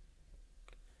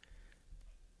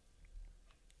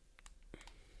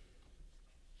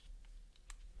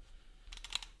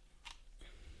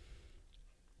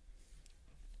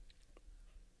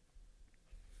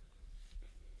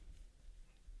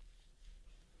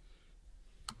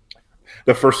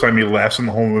 The first time he laughs in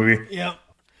the whole movie. Yep.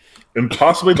 And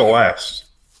possibly the last.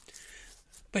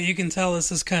 But you can tell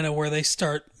this is kind of where they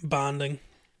start bonding.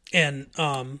 And,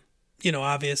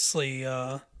 obviously,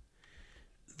 that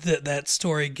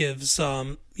story gives,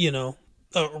 a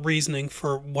reasoning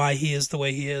for why he is the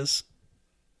way he is.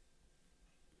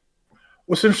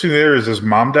 What's interesting there is his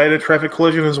mom died in a traffic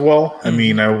collision as well. I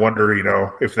mean, I wonder,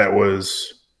 if that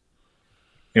was,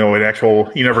 an actual,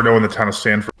 you never know in the town of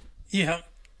Stanford. Yeah.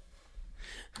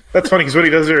 That's funny because what he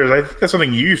does there is, I think that's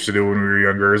something you used to do when we were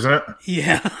younger, isn't it?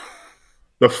 Yeah.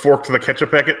 The fork to the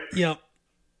ketchup packet? Yep.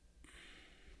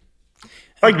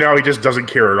 Like now he just doesn't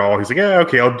care at all. He's like, yeah,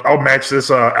 okay, I'll match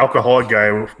this alcoholic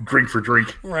guy drink for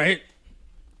drink. Right.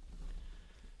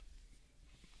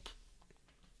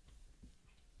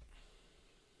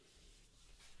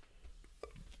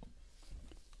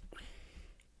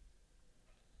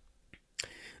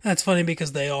 That's funny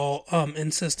because they all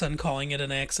insist on calling it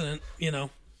an accident,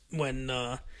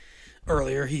 when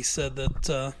earlier he said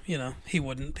that, he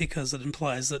wouldn't because it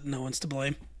implies that no one's to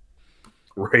blame.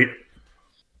 Right.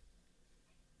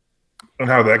 And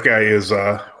how that guy is,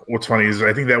 what's funny is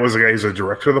I think that was the guy who's the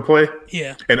director of the play.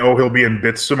 Yeah. And he'll be in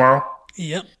bits tomorrow.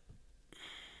 Yep.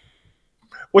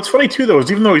 What's funny too, though,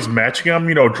 is even though he's matching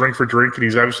him, drink for drink, and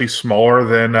he's obviously smaller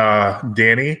than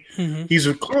Danny, he's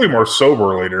clearly more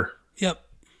sober later. Yep.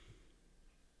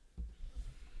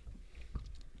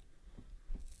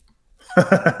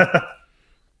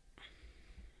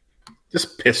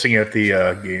 Just pissing at the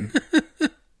game.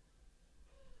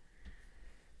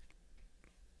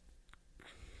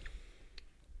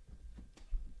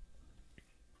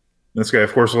 This guy,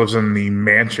 of course, lives in the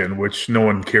mansion, which no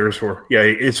one cares for. Yeah,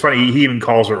 it's funny. He even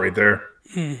calls it right there.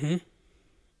 Mm-hmm.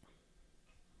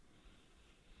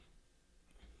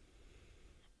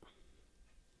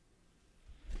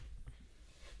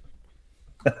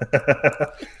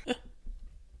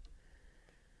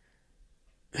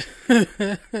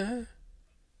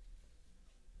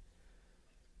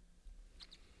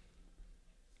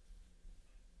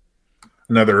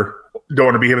 Another don't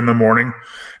want to be him in the morning.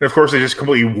 And of course, they just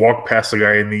completely walk past the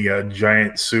guy in the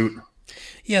giant suit.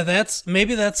 Yeah,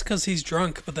 maybe that's because he's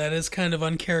drunk, but that is kind of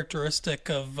uncharacteristic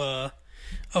of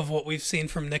what we've seen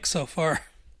from Nick so far.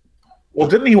 Well,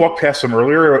 didn't he walk past him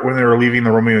earlier when they were leaving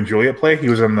the Romeo and Juliet play? He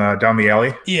was down the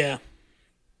alley. Yeah.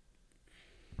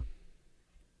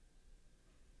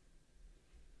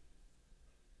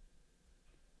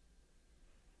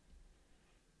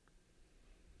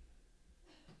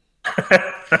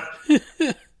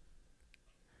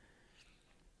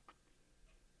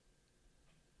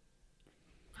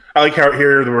 I like how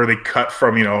here where they cut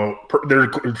from, they're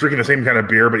drinking the same kind of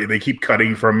beer, but they keep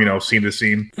cutting from, scene to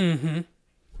scene. Mm-hmm.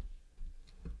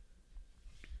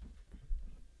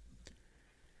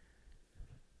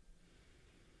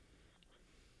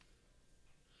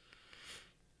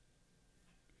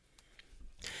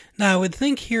 Now, I would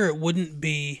think here it wouldn't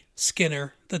be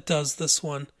Skinner that does this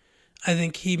one. I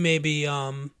think he maybe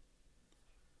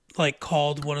like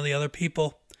called one of the other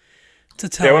people to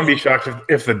tell Yeah, I him. wouldn't be shocked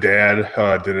if the dad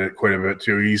did it quite a bit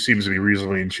too. He seems to be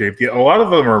reasonably in shape. Yeah, a lot of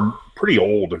them are pretty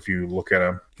old if you look at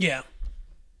him. Yeah.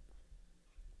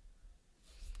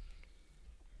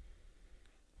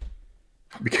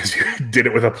 Because you did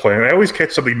it with a plan. I always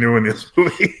catch something new in this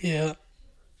movie. Yeah.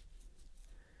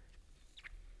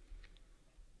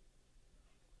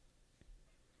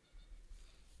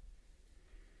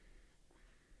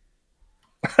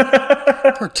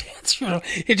 Her dance,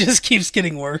 it just keeps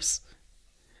getting worse.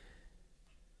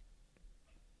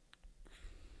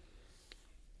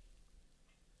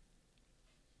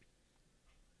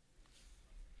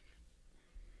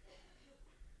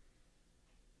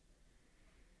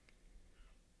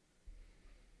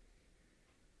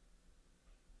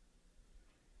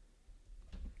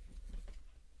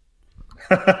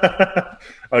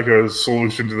 Like a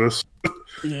solution to this.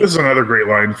 Yeah. This is another great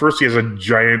line. First, he has a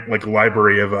giant like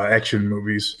library of action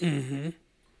movies. Mm-hmm.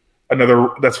 Another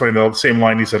that's funny. The same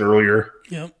line he said earlier.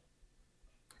 Yep.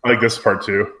 I like this part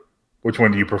too. Which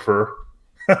one do you prefer?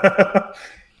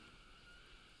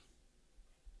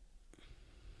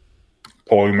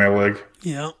 Pulling my leg.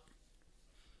 Yeah.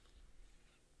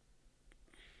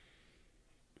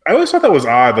 I always thought that was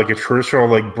odd, like a traditional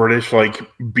like British like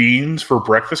beans for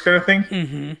breakfast kind of thing.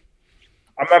 Mm-hmm.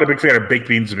 I'm not a big fan of baked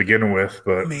beans to begin with,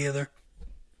 but Me either.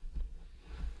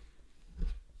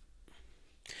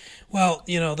 Well,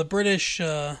 the British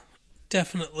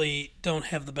definitely don't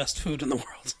have the best food in the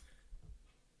world.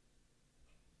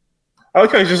 I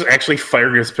like how he's just actually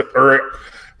firing his. Or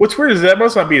what's weird is that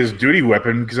must not be his duty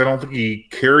weapon because I don't think he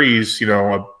carries,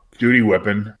 a duty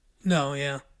weapon. No,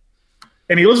 yeah.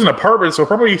 And he lives in an apartment, so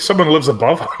probably someone lives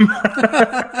above him.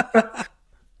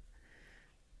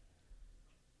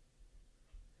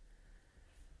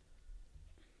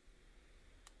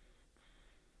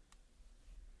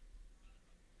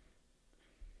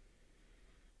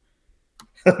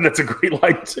 That's a great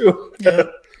line too. Yeah.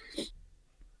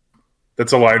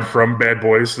 That's a line from Bad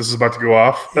Boys. This is about to go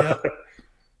off. Yeah.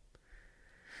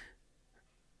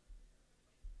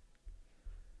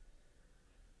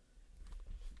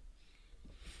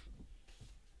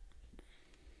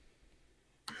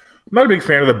 I'm not a big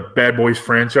fan of the Bad Boys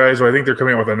franchise, but I think they're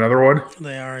coming out with another one.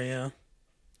 They are, yeah.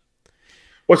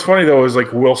 What's funny though is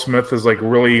like Will Smith is like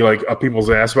really like up people's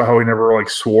ass about how he never like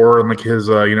swore in like his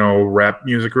rap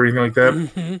music or anything like that.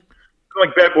 Mm-hmm.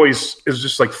 Like Bad Boys is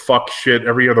just like fuck shit.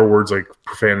 Every other word's like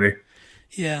profanity.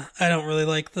 Yeah, I don't really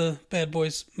like the Bad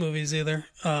Boys movies either.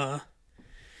 Not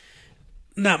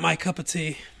my cup of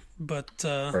tea, but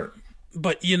Right.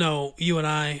 but you and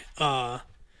I,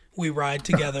 we ride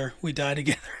together, we die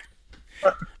together.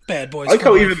 Bad Boys. I like for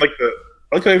how life.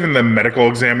 even the medical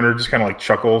examiner just kind of like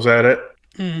chuckles at it.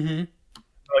 Mm-hmm.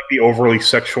 Like the overly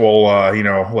sexual,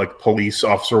 like police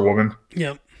officer woman.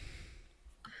 Yep.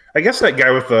 I guess that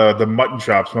guy with the mutton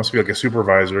chops must be like a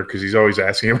supervisor because he's always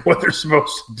asking him what they're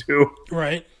supposed to do.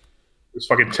 Right. It's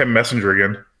fucking Tim Messenger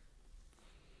again.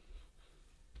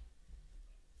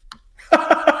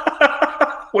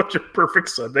 What's your perfect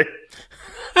Sunday?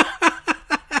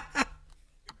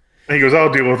 And he goes,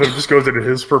 I'll deal with him. Just goes into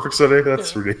his perfect Sunday.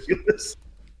 That's ridiculous.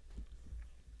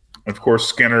 Of course,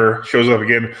 Skinner shows up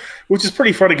again, which is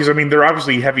pretty funny because, I mean, they're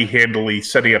obviously heavy-handedly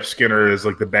setting up Skinner as,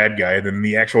 like, the bad guy, and then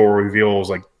the actual reveal is,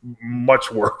 like,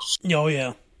 much worse. Oh,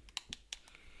 yeah.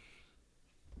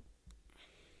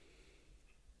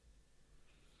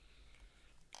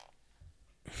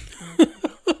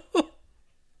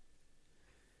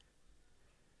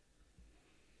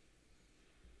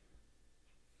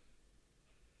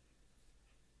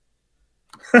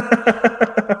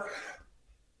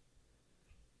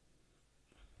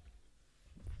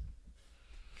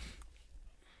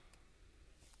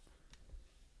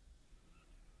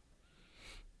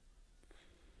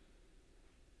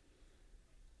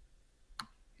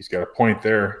 He's got a point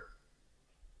there.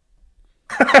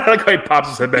 I like how he pops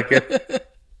his head back in.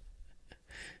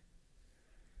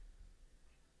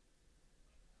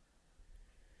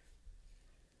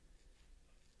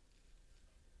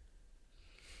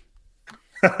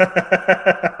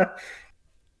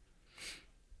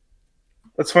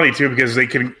 That's funny too because they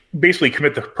can basically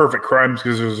commit the perfect crimes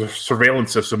because there's a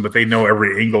surveillance system, but they know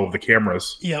every angle of the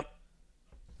cameras. Yep.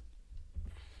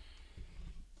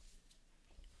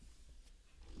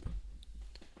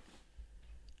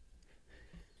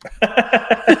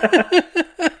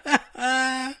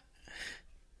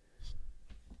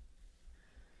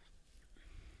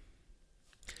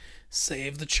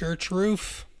 Save the church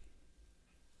roof.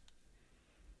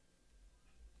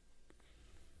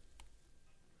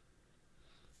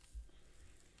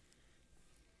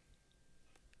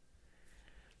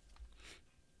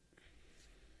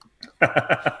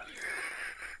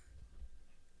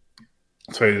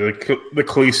 So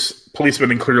the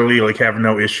policemen clearly like have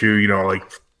no issue, like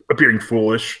appearing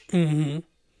foolish. Mm-hmm.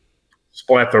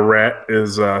 Splat the Rat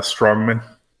is Strongman.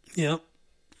 Yep.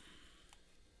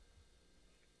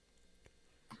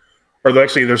 Or they're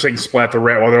saying Splat the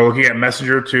Rat while they're looking at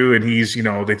Messenger too, and he's,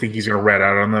 they think he's going to rat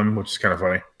out on them, which is kind of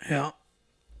funny. Yeah.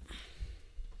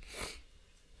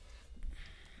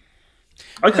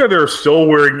 I like how they're still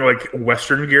wearing like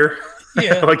Western gear.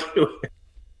 Yeah. like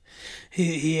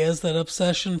he has that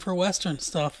obsession for Western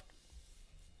stuff.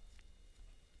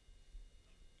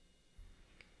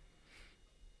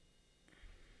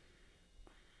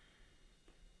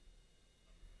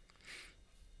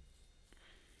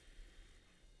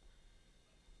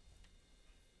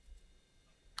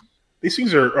 these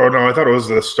things are. Oh no, I thought it was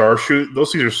the star shoot.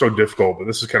 Those things are so difficult, but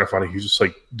this is kind of funny. He just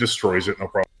like destroys it, no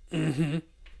problem. Mm-hmm.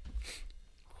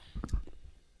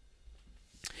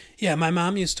 Yeah, my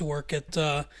mom used to work at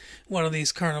one of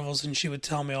these carnivals, and she would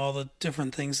tell me all the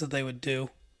different things that they would do.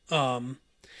 Um,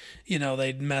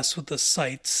 they'd mess with the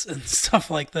sights and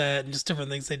stuff like that, and just different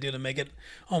things they do to make it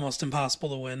almost impossible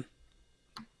to win.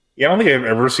 Yeah, I don't think I've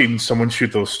ever seen someone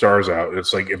shoot those stars out.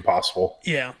 It's like impossible.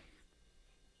 Yeah.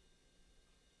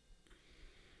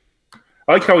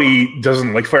 I like how he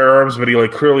doesn't like firearms, but he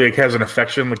like clearly like has an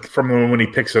affection like from the moment he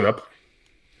picks it up.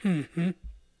 Mm-hmm.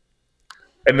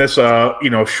 And this,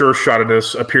 sure shot of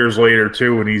this appears later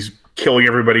too, when he's killing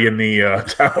everybody in the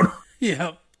town.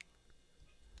 Yeah.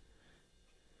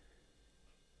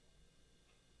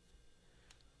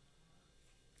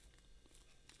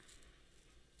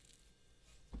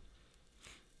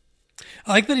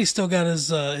 I like that he still got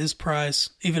his prize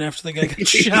even after the guy got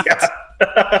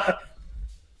shot.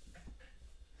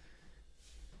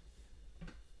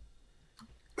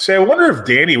 See, I wonder if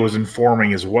Danny was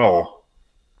informing as well.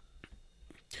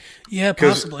 Yeah,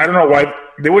 possibly. I don't know why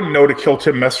they wouldn't know to kill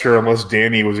Tim Messer unless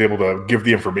Danny was able to give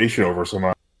the information over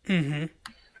somehow. Mm-hmm.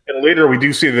 And later we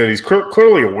do see that he's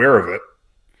clearly aware of it.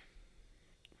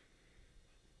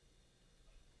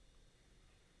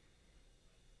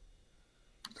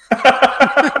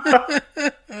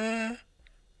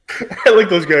 I like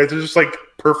those guys. They're just like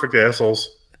perfect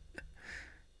assholes.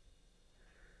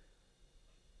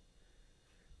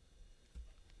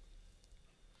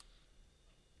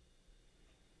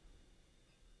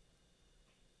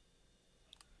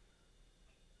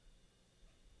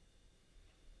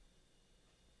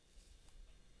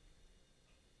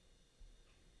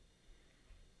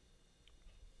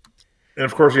 And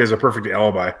of course, he has a perfect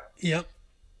alibi. Yep.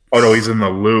 Oh no, he's in the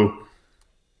loo.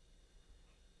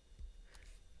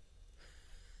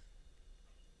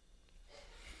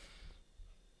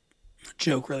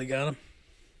 Joke really got him.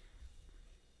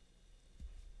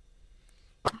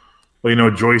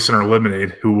 Well, Joyce and her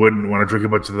lemonade. Who wouldn't want to drink a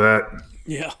bunch of that?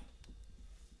 Yeah.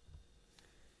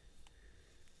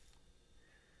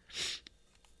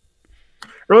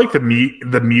 I like the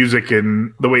music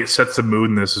and the way it sets the mood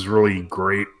in this is really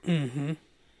great. Mm-hmm.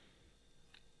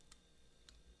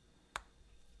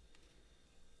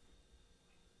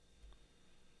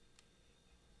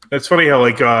 It's funny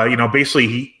how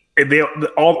basically they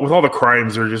all with all the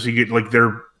crimes they're just you get like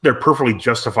they're perfectly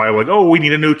justifiable. Like, oh, we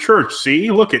need a new church.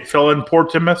 See, look, it fell in poor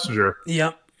Tim Messenger.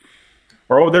 Yep.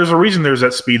 Or oh, there's a reason there's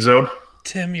that speed zone.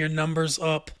 Tim, your number's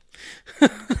up.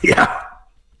 Yeah.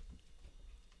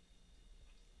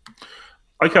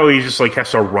 I like how he just like has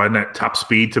to run at top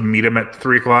speed to meet him at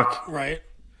 3:00. Right.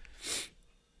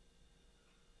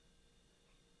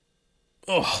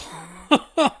 Oh.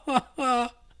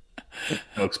 That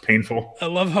looks painful. I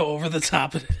love how over the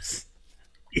top it is.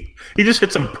 He just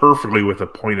hits him perfectly with the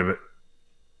point of it.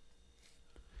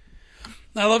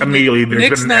 I love immediately. There's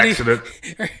Nick's been an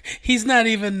accident. He's not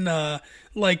even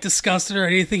like disgusted or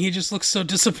anything. He just looks so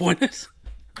disappointed.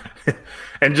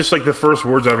 And just like the first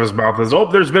words out of his mouth is, "Oh,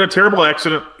 there's been a terrible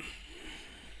accident."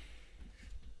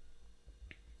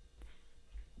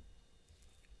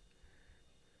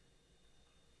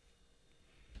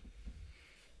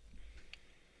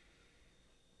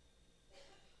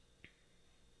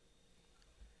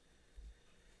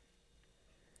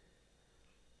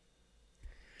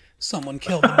 Someone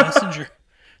killed the messenger.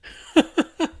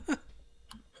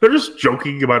 They're just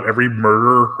joking about every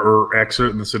murder or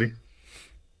accident in the city.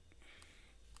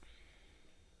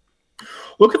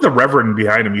 Look at the Reverend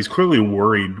behind him. He's clearly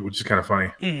worried, which is kind of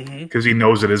funny. Because he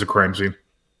knows it is a crime scene.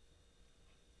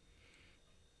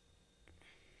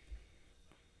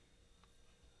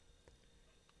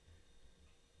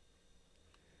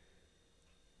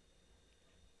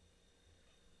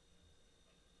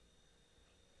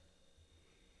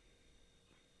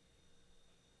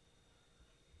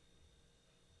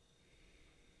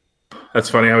 That's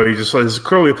funny how he just is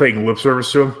clearly paying lip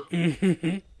service to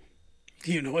him,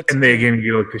 You know what to and they do. again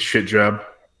get like a shit job.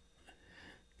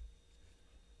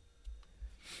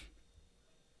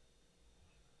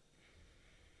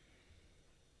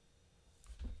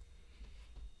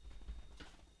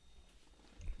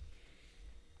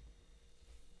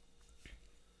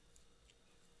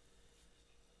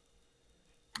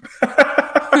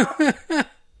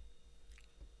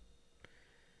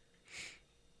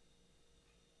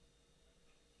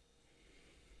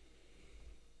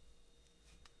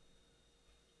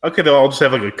 Okay, they'll all just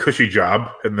have like a cushy job,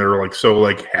 and they're like so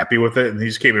like happy with it, and he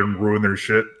just came in and ruin their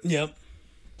shit. Yep.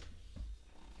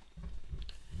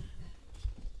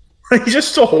 He's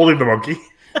just still holding the monkey.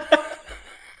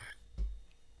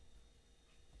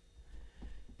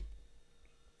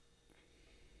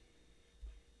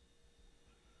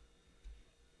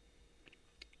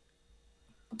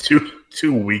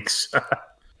 2 weeks.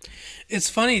 It's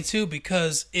funny too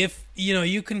because if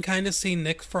you can kind of see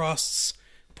Nick Frost's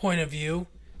point of view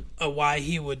of why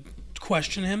he would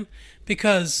question him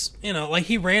because like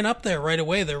he ran up there right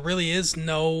away. There really is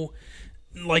no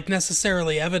like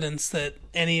necessarily evidence that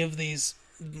any of these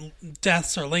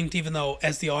deaths are linked, even though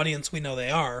as the audience we know they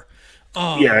are.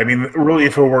 Yeah, I mean, really,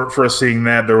 if it weren't for us seeing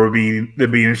that, there'd be an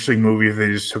interesting movie if they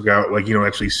just took out like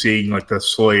actually seeing like the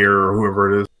Slayer or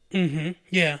whoever it is.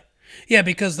 Yeah, yeah,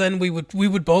 because then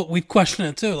we'd question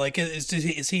it too. Like,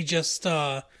 is he just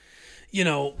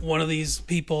one of these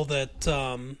people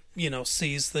that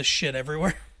sees this shit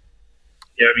everywhere?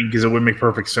 Yeah, I mean, because it would make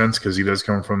perfect sense because he does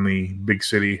come from the big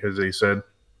city, as they said.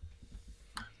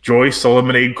 Joyce, the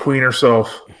lemonade queen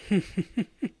herself.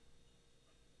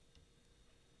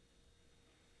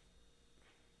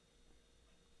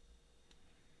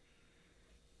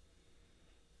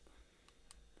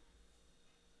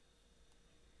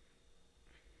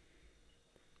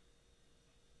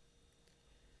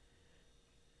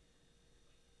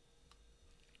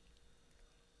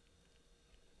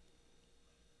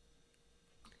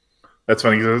 That's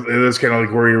funny because it is kind of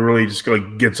like where he really just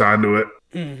like gets onto it.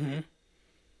 Mm-hmm.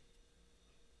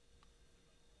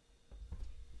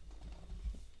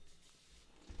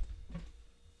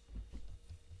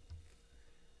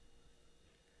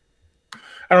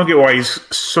 I don't get why he's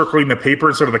circling the paper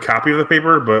instead of the copy of the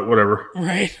paper, but whatever.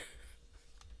 Right.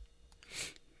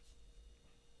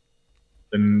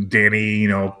 And Danny,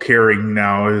 caring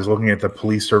now is looking at the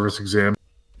police service exam.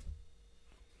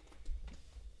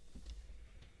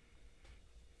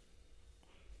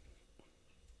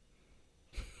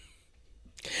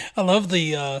 I love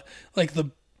the like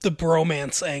the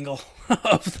bromance angle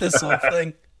of this whole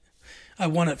thing. I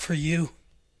want it for you.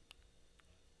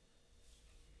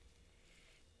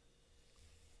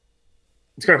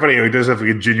 It's kind of funny how he does have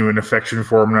like a genuine affection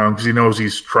for him now because he knows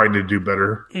he's trying to do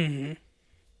better. Mm-hmm.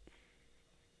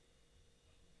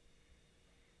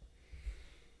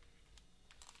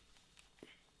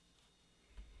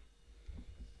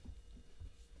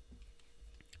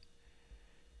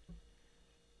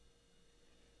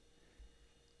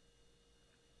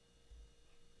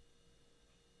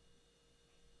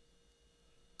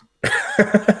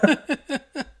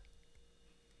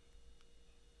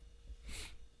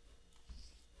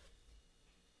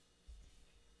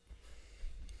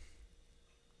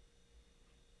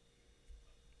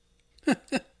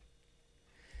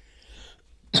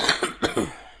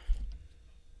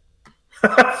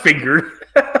 Fingered.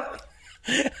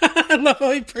 I love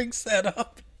how he brings that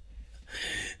up.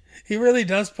 He really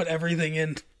does put everything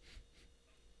in.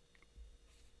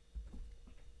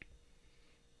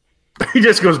 He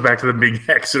just goes back to the big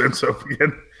accident stuff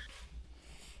again.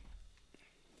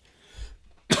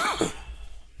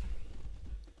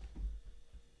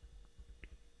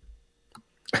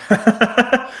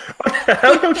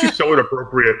 How come she's so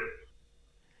inappropriate?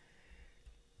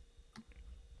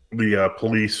 The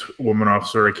police woman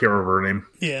officer, I can't remember her name.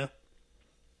 Yeah.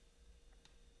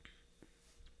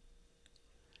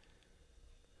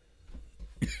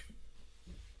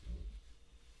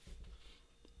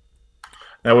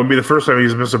 That wouldn't be the first time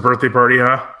he's missed a birthday party,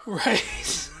 huh?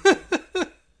 Right.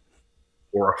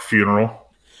 Or a funeral.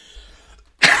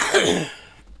 I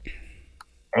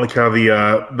like how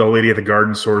the lady at the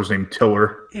garden store is named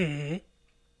Tiller. Mm-hmm.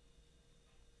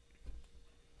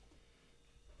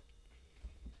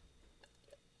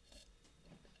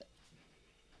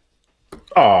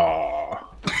 Aww.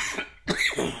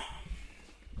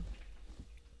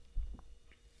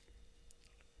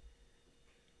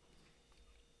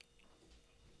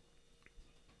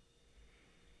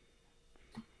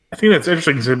 I think that's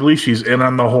interesting because I believe she's in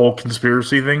on the whole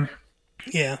conspiracy thing.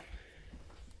 Yeah.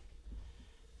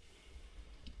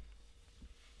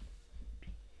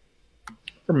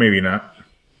 Or maybe not.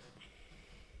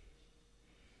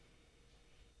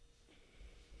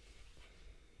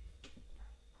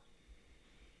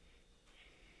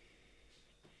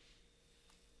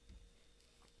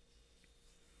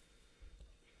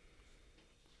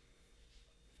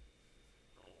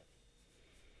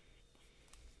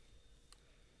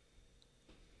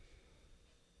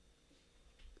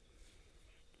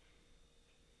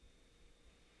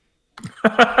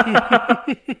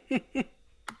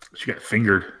 She got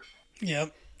fingered.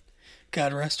 Yep.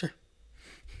 God rest her.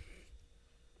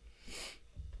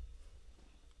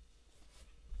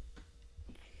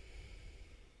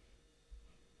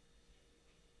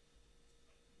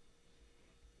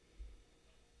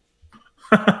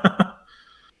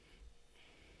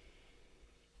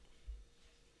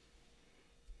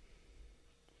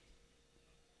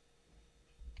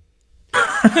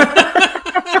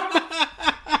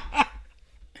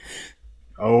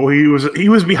 Oh, he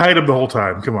was behind him the whole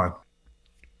time. Come on.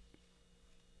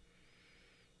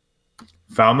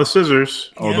 Found the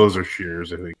scissors. Oh, Yep. those are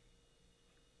shears, I think.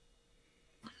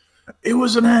 It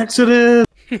was an accident.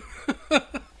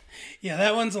 Yeah,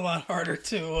 that one's a lot harder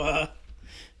to.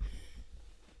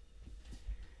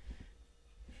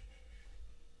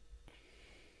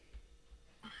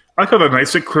 I like how the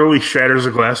nightstick clearly shatters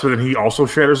the glass, but then he also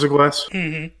shatters the glass.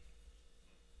 Mm-hmm.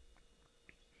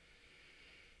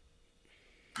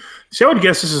 See, I would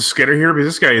guess this is Skinner here because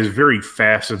this guy is very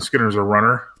fast and Skinner's a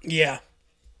runner. Yeah.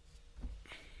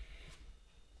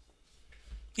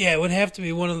 Yeah, it would have to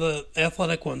be one of the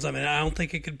athletic ones. I mean, I don't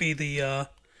think it could be the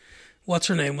what's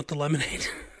her name with the lemonade.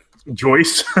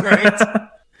 Joyce. Right?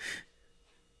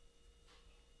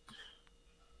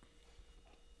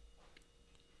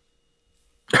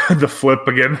 The flip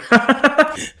again.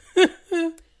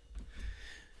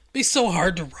 Be so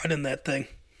hard to run in that thing.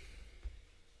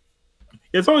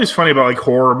 It's always funny about like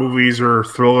horror movies or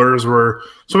thrillers where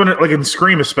someone like in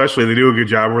Scream especially they do a good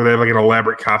job where they have like an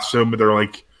elaborate costume but they're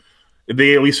like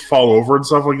they at least fall over and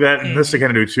stuff like that and this they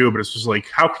kind of do too but it's just like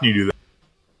how can you do that?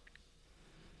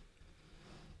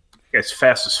 It's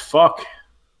fast as fuck.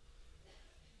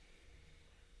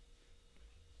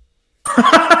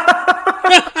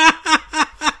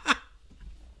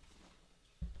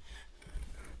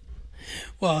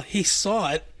 Well, he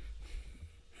saw it.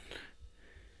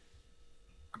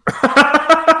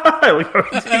 I like how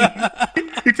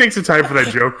he takes the time for that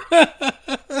joke.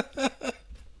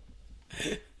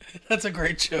 That's a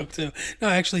great joke, too. No,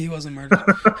 actually, he wasn't murdered.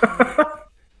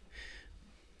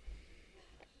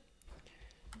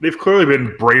 They've clearly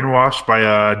been brainwashed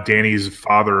by Danny's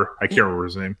father. I can't remember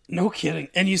his name. No kidding.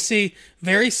 And you see,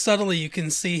 very subtly, you can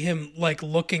see him like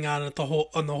looking on at the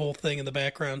whole thing in the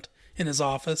background in his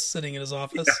office, sitting in his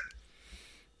office. Yeah.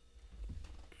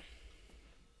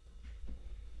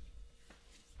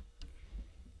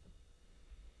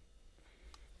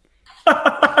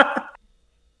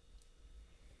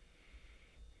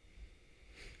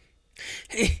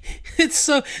 It's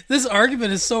so. This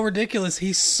argument is so ridiculous.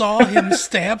 He saw him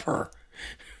stab her.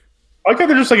 I like how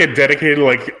they're just like a dedicated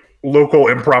like local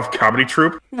improv comedy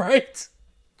troupe. Right?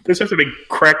 They just have to make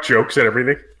crack jokes and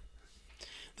everything.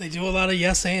 They do a lot of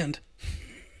yes and.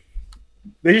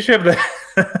 They should have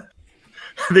the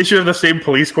they should have the same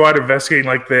police squad investigating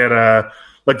like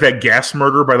that gas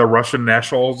murder by the Russian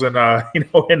nationals and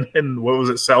in what was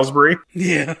it, Salisbury?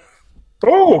 Yeah.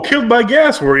 Oh, killed by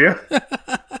gas, were you?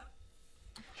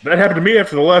 That happened to me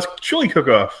after the last chili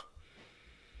cook-off.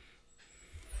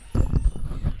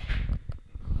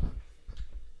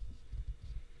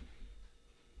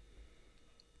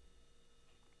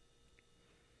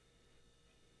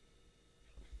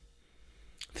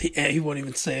 He won't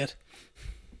even say it.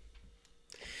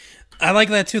 I like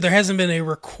that too. There hasn't been a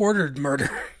recorded murder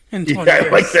in 20 Yeah, years. I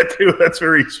like that too. That's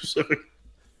very specific.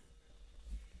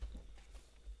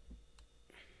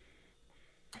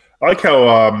 I like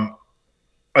how,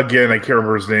 again, I can't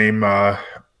remember his name,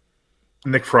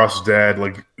 Nick Frost's dad,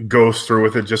 like, goes through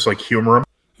with it, just like humor him.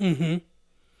 Mm-hmm.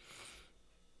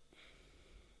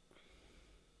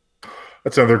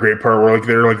 That's another great part where, like,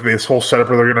 they're like this whole setup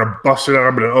where they're gonna bust it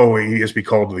out, but oh, he has to be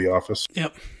called to the office.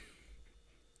 Yep.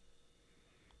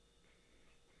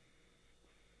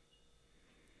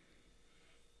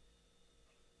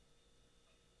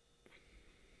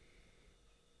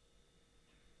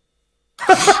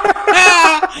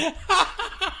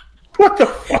 What the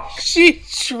fuck? She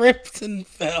tripped and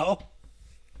fell.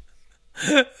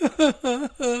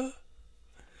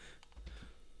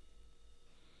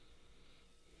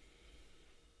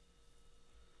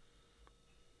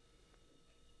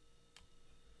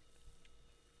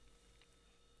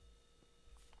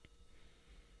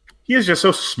 He is just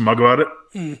so smug about it.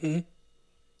 Mm-hmm.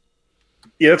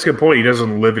 Yeah, that's a good point. He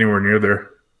doesn't live anywhere near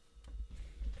there.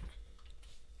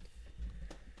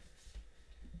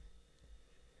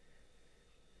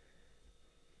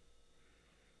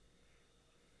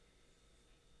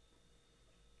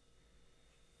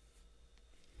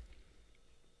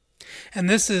 And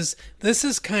this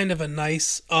is kind of a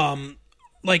nice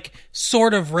like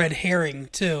sort of red herring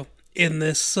too in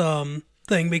this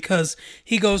thing, because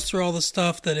he goes through all the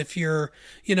stuff that if you're,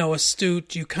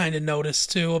 astute, you kind of notice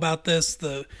too about this,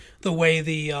 the way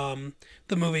the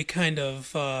movie kind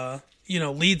of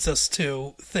leads us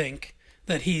to think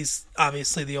that he's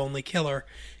obviously the only killer.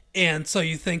 And so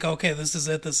you think, okay, this is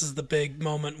it. This is the big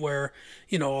moment where,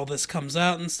 all this comes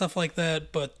out and stuff like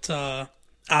that. But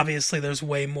obviously, there's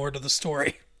way more to the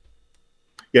story.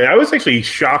 Yeah, I was actually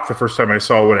shocked the first time I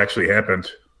saw what actually happened.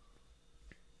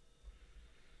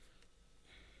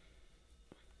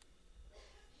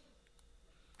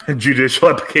 A judicial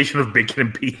application of bacon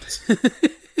and beans.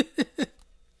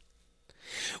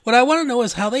 What I want to know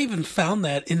is how they even found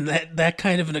that in that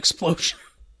kind of an explosion.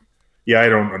 Yeah, I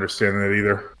don't understand that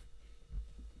either.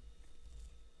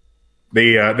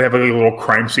 They have a little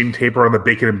crime scene taper on the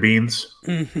bacon and beans.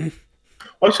 Mm-hmm.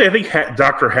 Actually, I think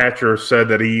Dr. Hatcher said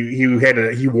that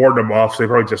he warned them off, so they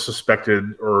probably just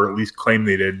suspected, or at least claimed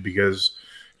they did, because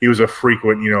he was a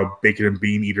frequent, bacon and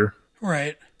bean eater.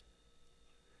 Right.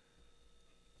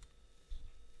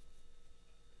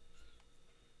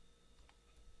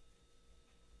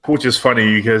 Which is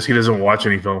funny because he doesn't watch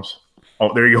any films.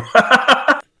 Oh, there you go.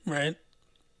 Right.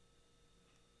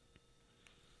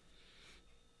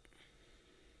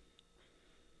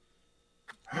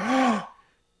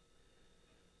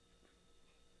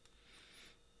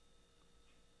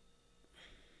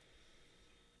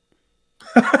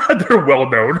 They're well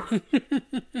known.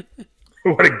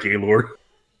 What a Gaylord.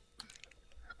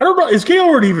 I don't know. Is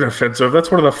Gaylord even offensive? That's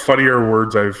one of the funnier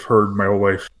words I've heard my whole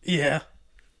life. Yeah.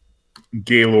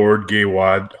 Gaylord,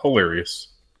 Gaywad. Hilarious.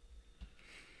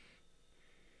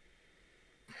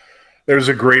 There's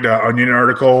a great Onion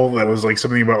article that was like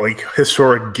something about like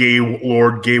historic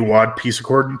Gaylord, Gaywad peace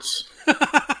accordance.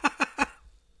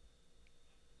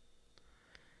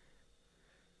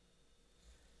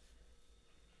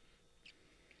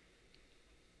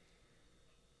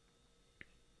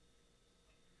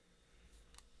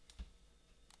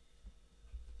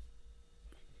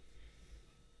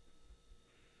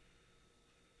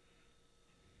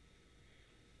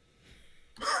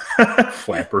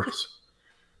 Flappers.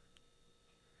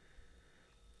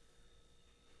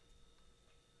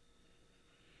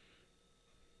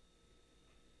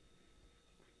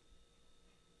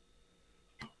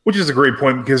 Which is a great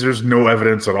point because there's no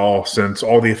evidence at all, since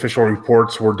all the official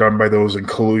reports were done by those in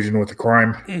collusion with the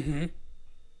crime. Mm-hmm.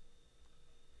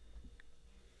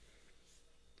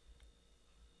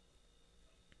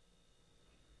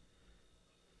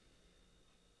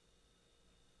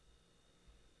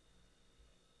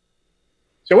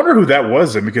 So I wonder who that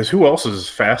was then, because who else is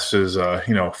fast as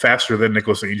faster than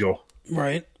Nicholas Angel?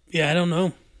 Right. Yeah, I don't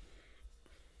know.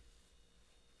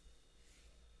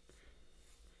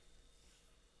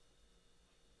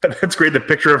 That's great. The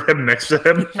picture of him next to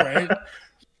him. Right.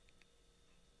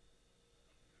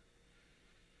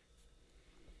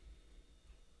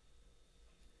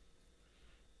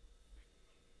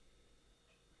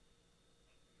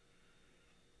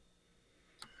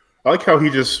 I like how he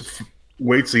just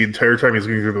waits the entire time he's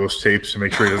going through those tapes to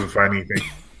make sure he doesn't find anything.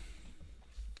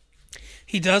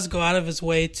 He does go out of his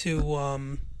way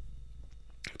to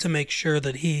make sure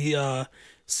that he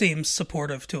seems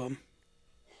supportive to him.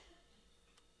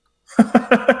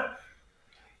 Like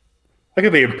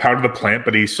if they impounded the plant,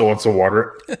 but he still wants to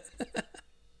water it.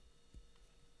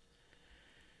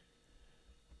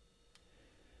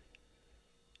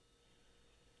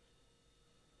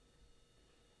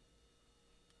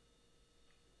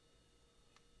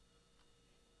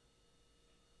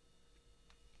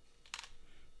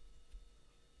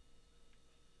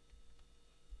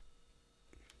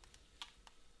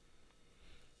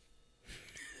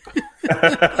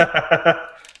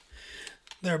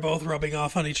 They're both rubbing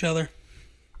off on each other.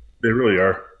 They really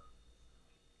are.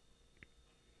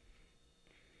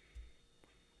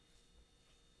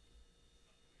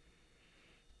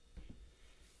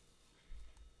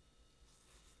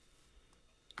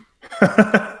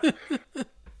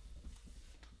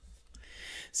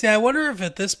 See, I wonder if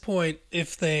at this point,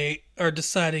 if they are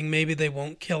deciding maybe they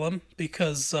won't kill him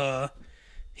because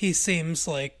he seems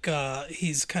like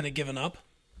he's kind of given up.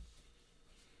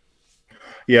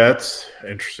 Yeah, that's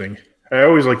interesting. I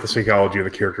always like the psychology of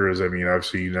the characters. I mean,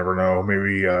 obviously, you never know.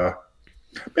 Maybe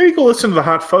go listen to the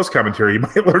Hot Fuzz commentary. You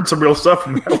might learn some real stuff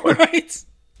from that one. Right?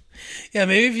 Yeah,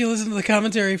 maybe if you listen to the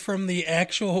commentary from the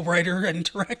actual writer and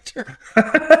director.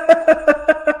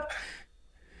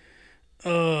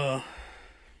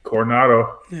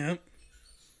 Coronado. Yeah.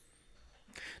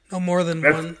 No more than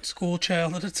That's one school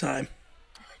child at a time.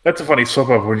 that's a funny slip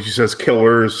up when she says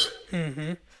killers.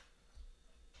 Mm-hmm.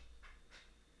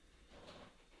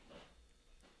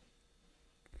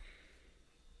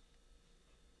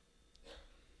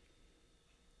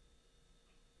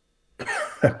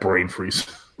 That brain freeze.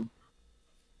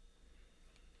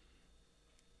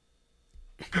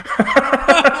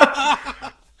 I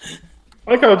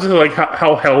like how just like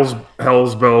how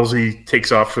Hell's Bells he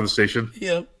takes off for the station.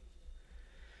 Yep.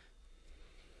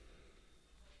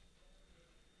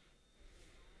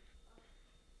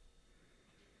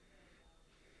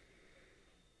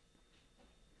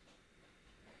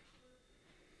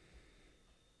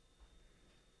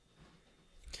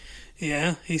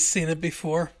 Yeah, he's seen it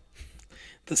before.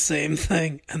 The same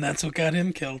thing, and that's what got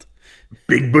him killed.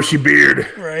 Big bushy beard.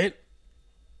 Right?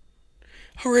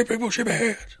 Hooray, big bushy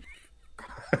beard!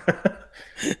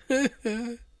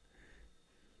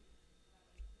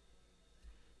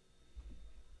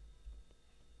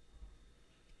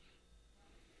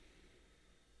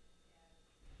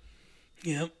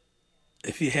 Yep.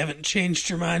 If you haven't changed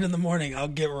your mind in the morning, I'll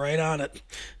get right on it.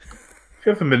 If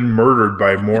you haven't been murdered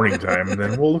by morning time,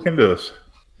 then we'll look into this.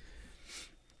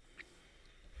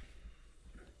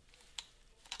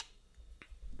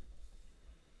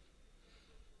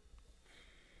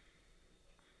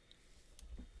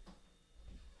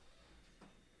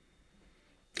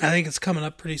 I think it's coming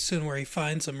up pretty soon where he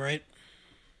finds him, right?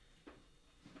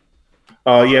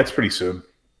 Yeah, it's pretty soon.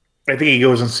 I think he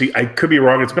goes and see. I could be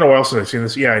wrong. It's been a while since I've seen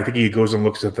this. Yeah, I think he goes and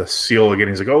looks at the seal again.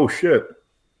 He's like, "Oh shit,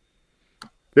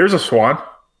 there's a swan."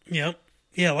 Yep.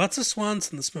 Yeah, lots of swans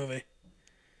in this movie.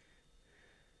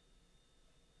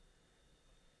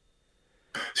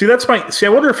 See, that's my. See, I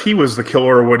wonder if he was the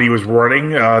killer when he was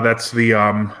running. That's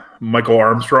the Michael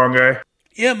Armstrong guy.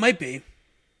 Yeah, it might be.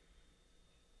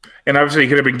 And obviously, he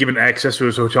could have been given access to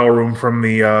his hotel room from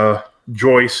the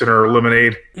Joyce and her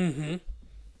lemonade. Mm-hmm.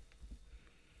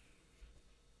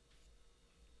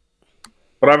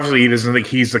 But obviously, he doesn't think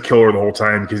he's the killer the whole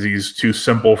time because he's too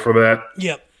simple for that.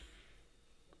 Yep.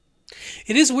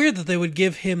 It is weird that they would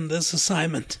give him this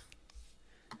assignment.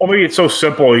 Well, maybe it's so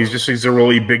simple. He's a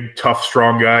really big, tough,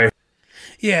 strong guy.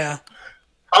 Yeah.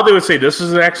 How they would say this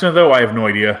is an accident, though, I have no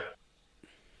idea.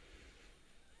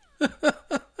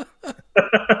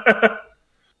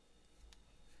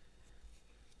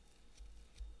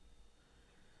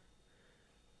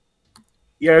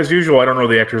 Yeah, as usual, I don't know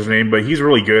the actor's name, but he's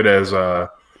really good as the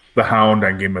Hound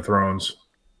on Game of Thrones.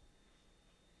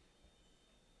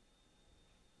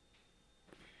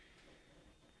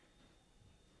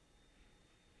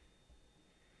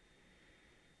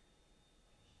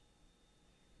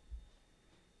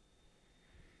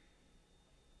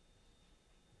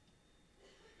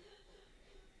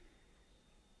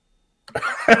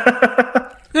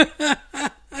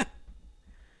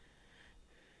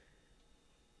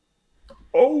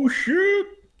 Oh, shit.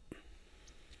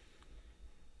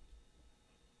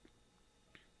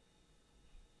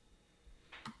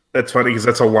 That's funny because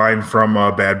that's a line from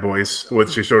Bad Boys,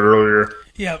 which you showed earlier.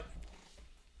 Yep.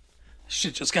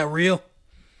 Shit just got real.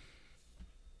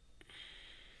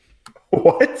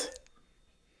 What?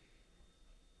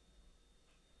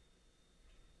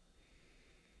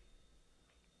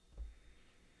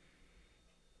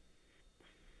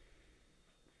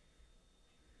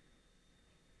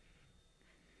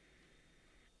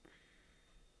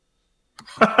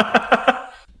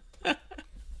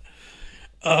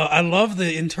 I love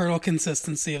the internal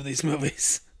consistency of these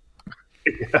movies.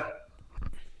 Yeah.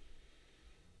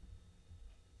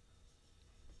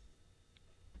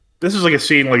 This is like a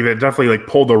scene like that definitely like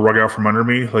pulled the rug out from under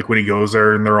me. Like when he goes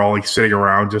there and they're all like sitting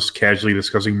around just casually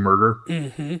discussing murder.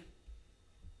 Mm-hmm.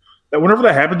 Whenever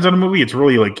that happens in a movie, it's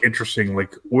really like interesting.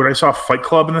 Like when I saw Fight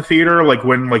Club in the theater, like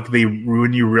when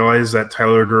you realize that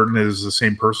Tyler Durden is the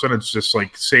same person, it's just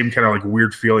like same kind of like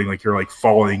weird feeling, like you're like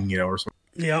falling, or something.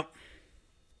 Yep.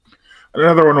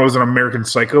 Another one was an American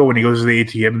Psycho when he goes to the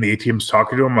ATM and the ATM's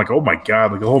talking to him. I'm like, oh my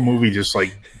god, like the whole movie just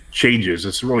like changes.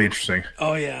 It's really interesting.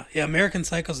 Oh yeah, yeah. American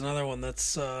Psycho's another one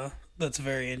that's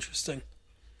very interesting.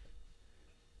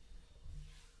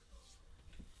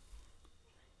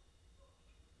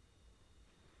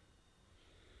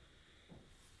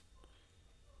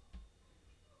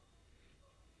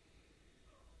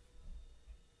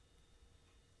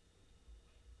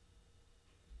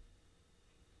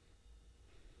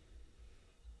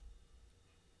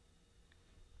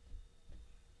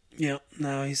 Yep.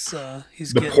 Now he's The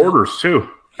getting Porters too.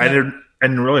 Yep. I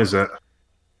didn't realize that.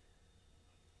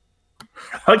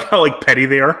 I like how like petty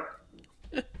they are.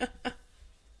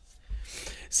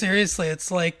 Seriously,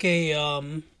 it's like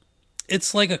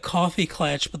a coffee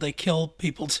clutch, but they kill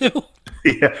people too.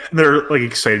 Yeah, and they're like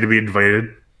excited to be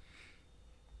invited.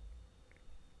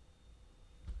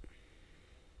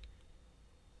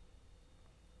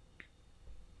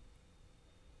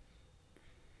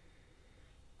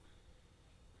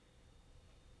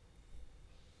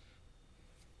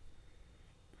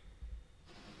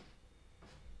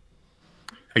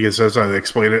 I guess that's how they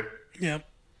explain it. Yeah.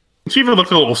 She even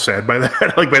looked a little sad by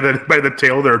that, like by the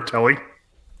tale they're telling.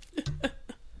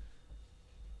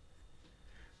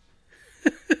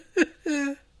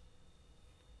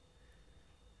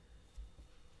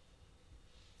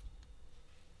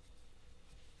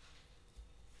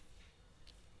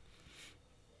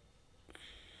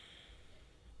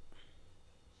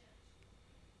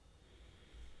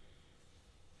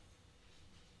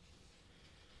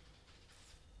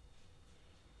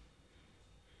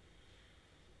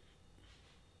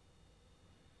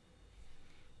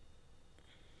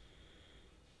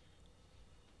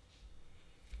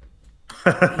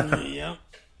 Yeah.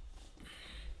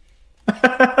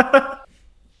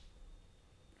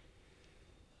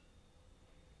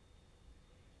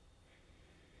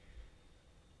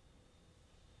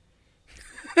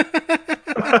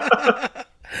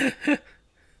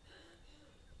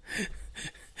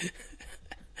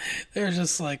 They're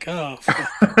just like, oh,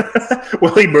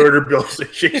 Well, he murdered Bill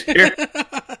Shakespeare.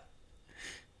 It's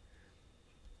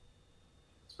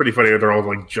pretty funny that they're all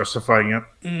like justifying it.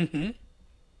 mm-hmm.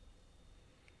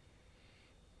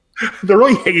 They're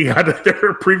really hanging on to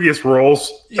their previous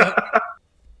roles. Yeah.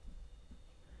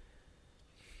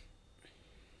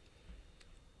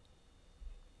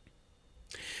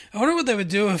 I wonder what they would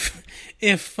do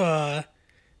if I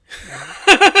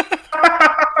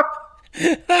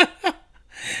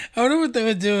wonder what they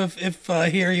would do if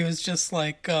here he was just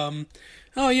like, oh,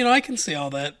 I can see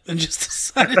all that, and just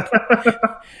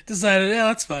decided, yeah,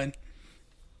 that's fine.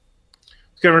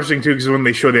 It's kind of interesting too because when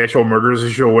they show the actual murders,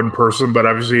 they show one person, but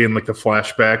obviously in like the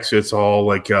flashbacks, it's all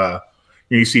like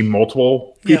you see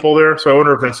multiple people there. So I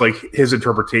wonder if that's like his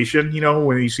interpretation.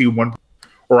 When you see one,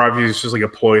 or obviously it's just like a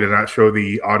ploy to not show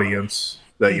the audience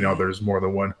that there's more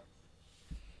than one.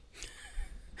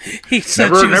 He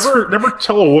said never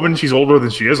tell a woman she's older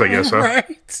than she is. I guess, huh?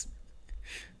 Right.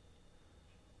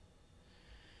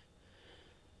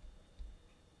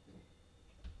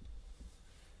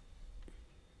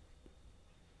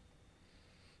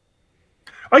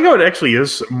 I like how it actually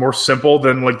is more simple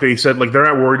than like they said. Like they're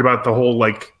not worried about the whole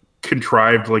like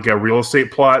contrived like a real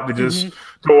estate plot. They just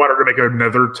don't want her to make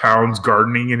another town's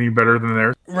gardening any better than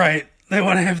theirs. Right. They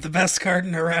want to have the best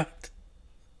garden around.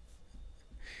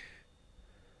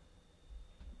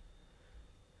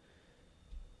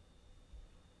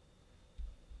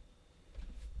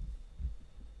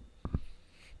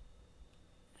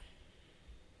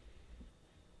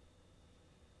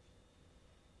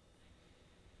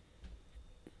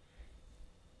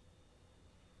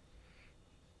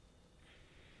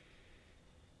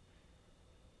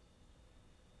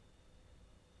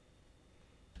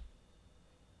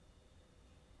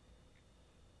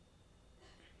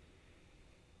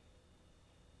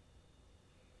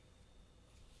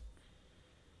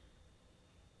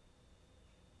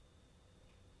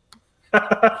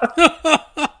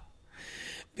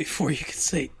 Before you can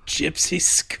say gypsy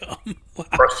scum. Wow.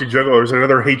 Rusty jugglers,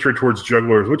 another hatred towards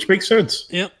jugglers, which makes sense.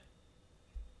 Yep.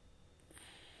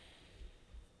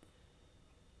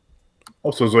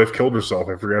 Also, his wife killed herself.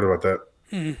 I forgot about that.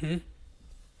 Mm-hmm.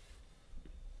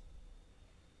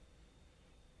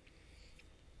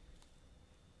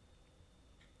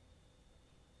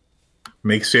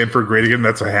 Make Sanford great again.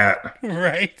 That's a hat.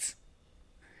 Right.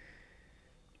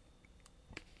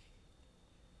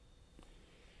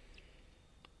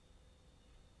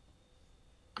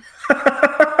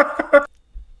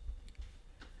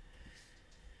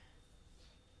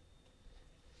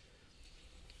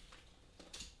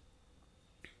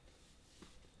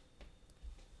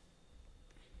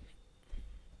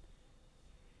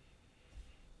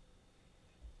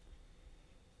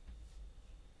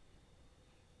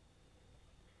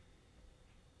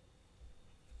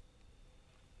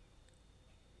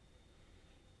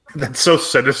 That's so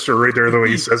sinister right there, the way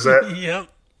he says that. Yep.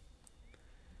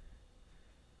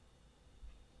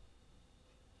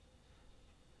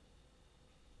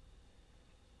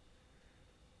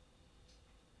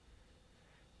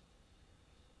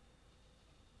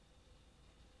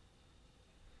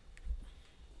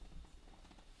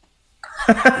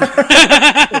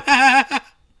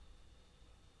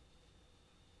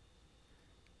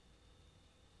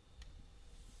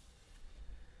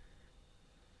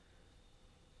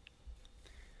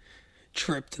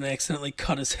 tripped and accidentally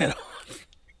cut his head off.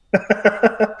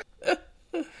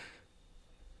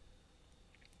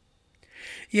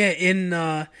 Yeah, in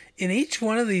each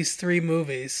one of these three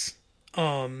movies,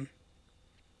 um,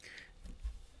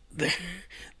 there,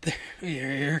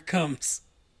 here it comes.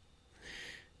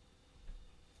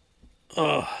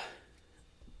 Oh,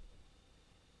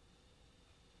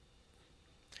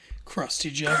 crusty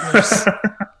jugglers.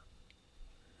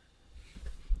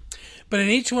 But in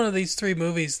each one of these three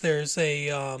movies, there's a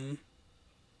I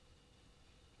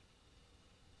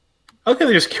like how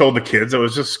they just killed the kids. It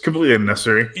was just completely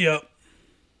unnecessary. Yep.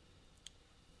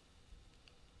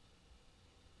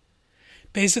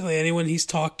 Basically, anyone he's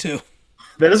talked to.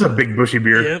 That is a big bushy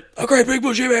beard. Yep. A great big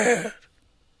bushy beard.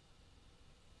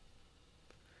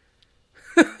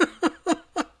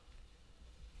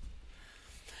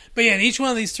 But yeah, in each one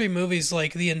of these three movies,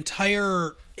 like the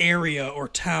entire area or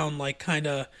town, like kind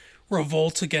of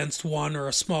revolts against one or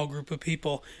a small group of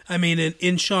people. I mean,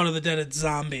 in Shaun of the Dead, it's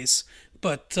zombies,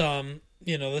 but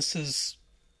this is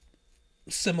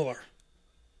similar.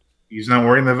 He's not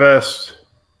wearing the vest,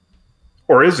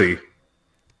 or is he?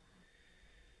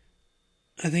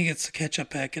 I think it's a ketchup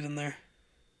packet in there.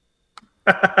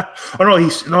 Oh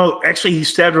no! Actually, he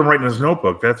stabbed him right in his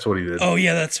notebook. That's what he did. Oh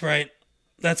yeah, that's right.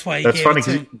 That's why he That's gave funny it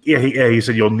to because him. he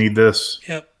said you'll need this.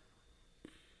 Yep.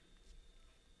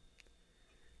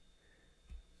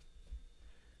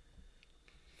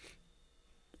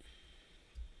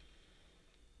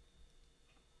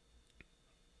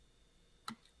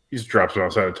 He just drops him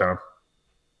outside of town.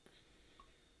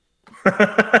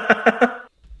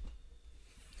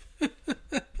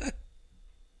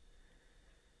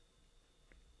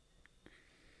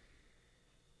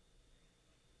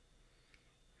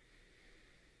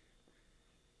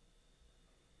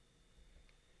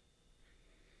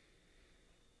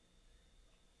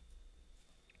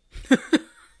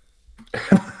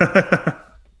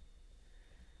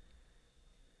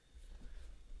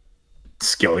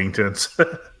 Skellingtons.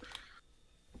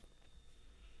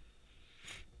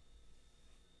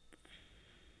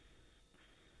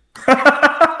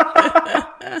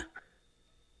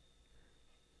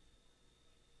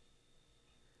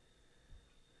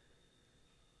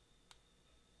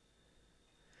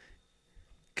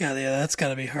 God, yeah, that's got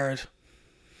to be hard.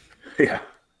 Yeah.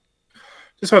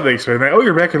 Just how they explain that. Oh,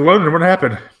 you're back in London. What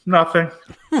happened? Nothing.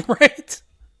 Right?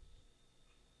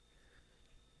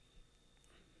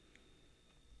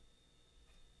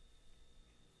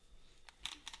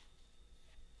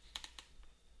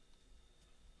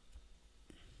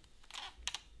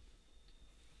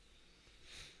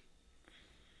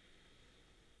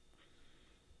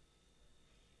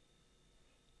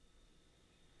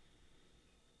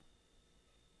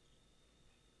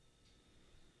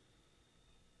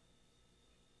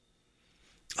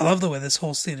 I love the way this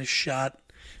whole scene is shot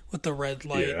with the red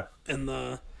light Yeah. and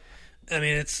the. I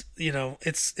mean, it's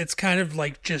kind of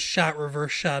like just shot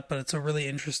reverse shot, but it's a really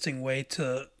interesting way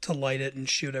to light it and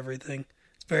shoot everything.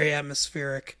 It's very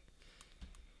atmospheric.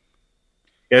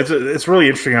 Yeah, it's really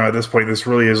interesting how at this point this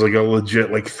really is like a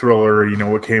legit like thriller. You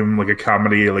know, what came like a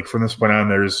comedy. Like from this point on,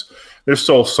 there's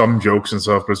still some jokes and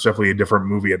stuff, but it's definitely a different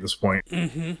movie at this point.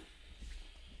 Mm-hmm.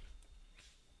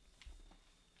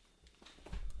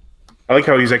 I like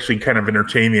how he's actually kind of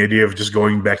entertaining the idea of just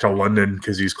going back to London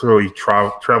because he's clearly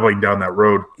traveling down that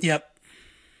road. Yep.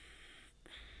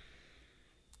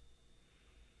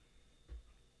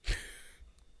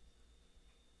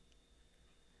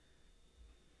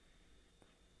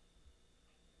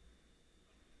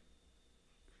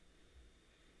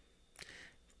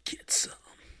 Get some.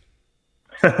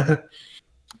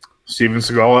 Steven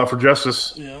Seagal out for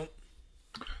justice. Yeah.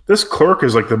 This clerk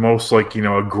is like the most like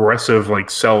aggressive like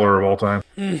seller of all time.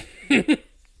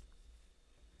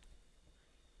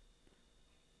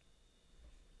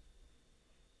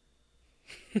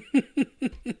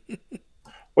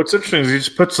 What's interesting is he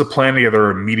just puts the plan together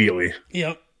immediately.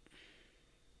 Yep.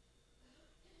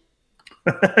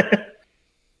 The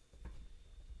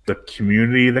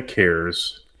community that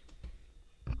cares.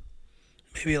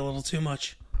 Maybe a little too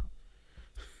much.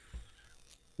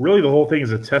 Really, the whole thing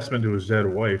is a testament to his dead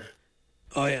wife.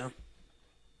 Oh yeah.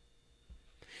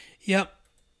 Yep.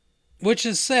 Which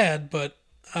is sad, but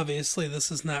obviously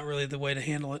this is not really the way to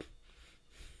handle it.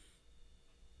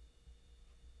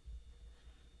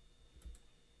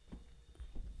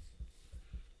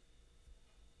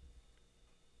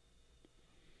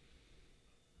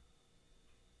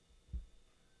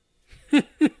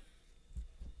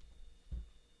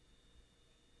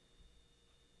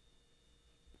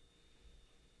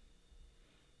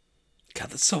 God,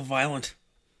 that's so violent.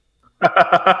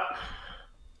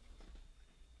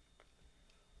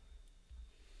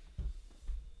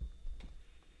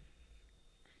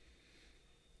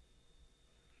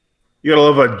 You gotta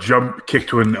love a jump kick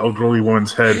to an elderly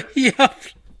woman's head. Yep.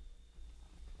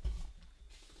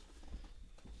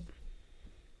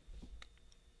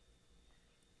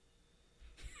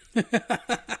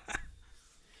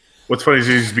 What's funny is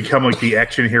he's become like the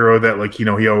action hero that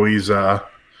he always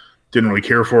didn't really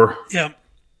care for. Yep.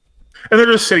 And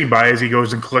they're just sitting by as he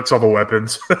goes and collects all the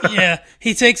weapons. Yeah,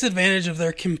 he takes advantage of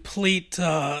their complete,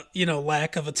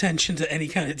 lack of attention to any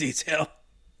kind of detail.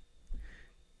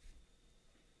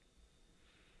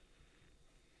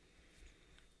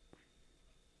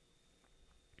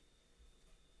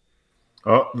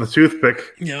 Oh, the toothpick.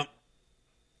 Yep.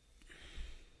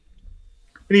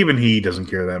 And even he doesn't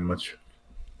care that much.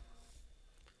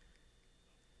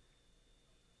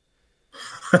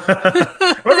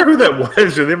 I wonder who that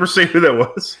was. Did they ever say who that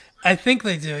was? I think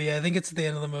they do, yeah. I think it's at the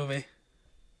end of the movie.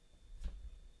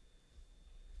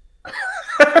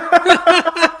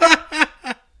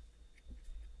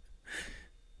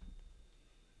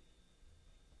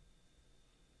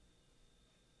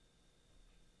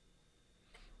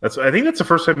 I think that's the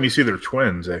first time you see their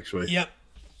twins, actually. Yep.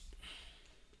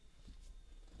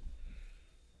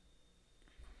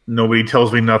 Nobody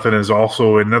Tells Me Nothing is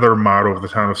also another motto of the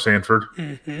town of Sanford.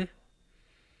 Mm-hmm.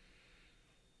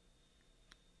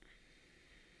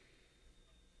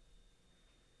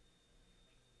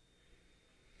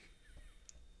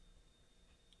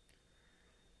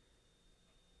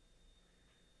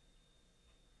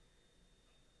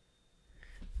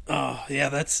 Oh, yeah,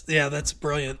 that's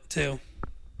brilliant too.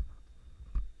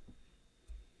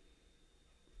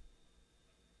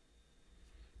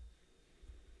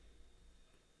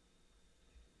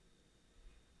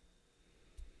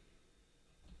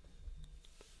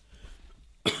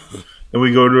 And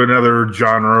we go to another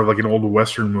genre of like an old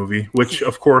Western movie, which,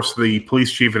 of course, the police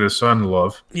chief and his son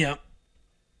love. Yeah.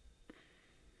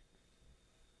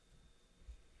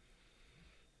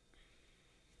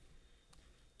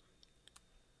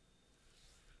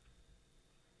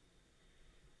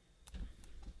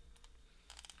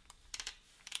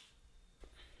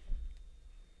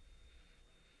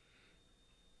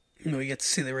 We get to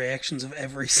see the reactions of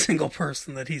every single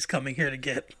person that he's coming here to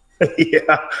get.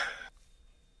 Yeah.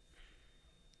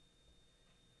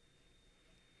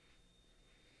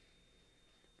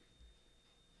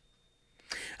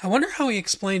 I wonder how he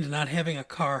explained not having a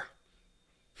car.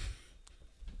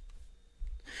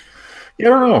 Yeah, I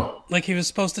don't know. Like he was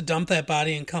supposed to dump that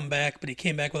body and come back, but he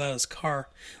came back without his car.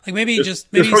 Like maybe he It's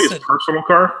just maybe he probably said, his personal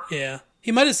car. yeah.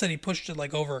 He might have said he pushed it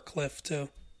like over a cliff too.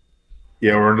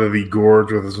 Yeah, or into the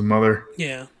gorge with his mother.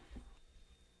 Yeah.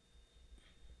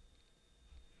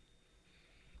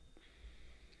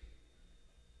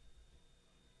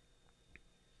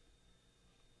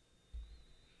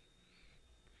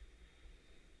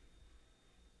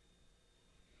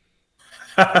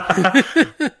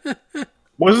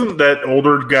 Wasn't that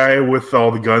older guy with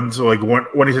all the guns like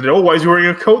when he said, "Oh, why is he wearing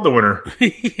a coat in the winter?"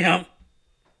 Yeah.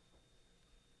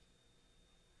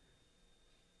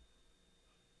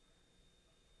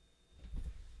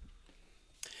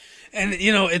 And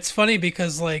it's funny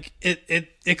because like it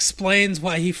explains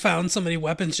why he found so many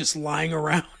weapons just lying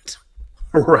around.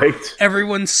 Right.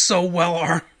 Everyone's so well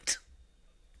armed.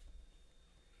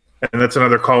 And that's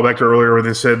another callback to earlier when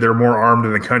they said they're more armed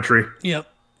in the country. Yep.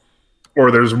 Or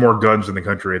there's more guns in the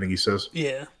country, I think he says.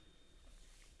 Yeah.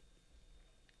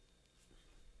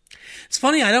 It's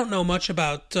funny, I don't know much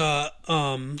about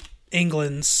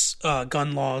England's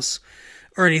gun laws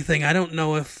or anything. I don't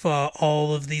know if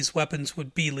all of these weapons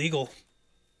would be legal.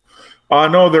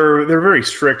 No, they're very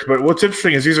strict. But what's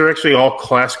interesting is these are actually all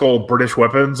classical British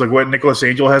weapons. Like what Nicholas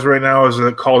Angel has right now is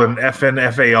called an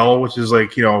FNFAL, which is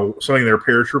like something their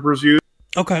paratroopers use.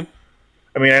 Okay.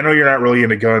 I mean, I know you're not really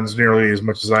into guns nearly as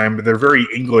much as I am, but they're very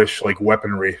English like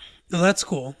weaponry. No, that's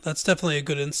cool. That's definitely a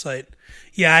good insight.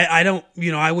 Yeah, I don't.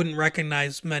 I wouldn't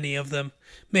recognize many of them.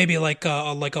 Maybe like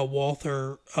a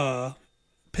Walther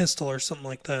pistol or something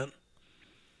like that.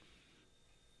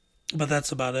 But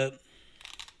that's about it.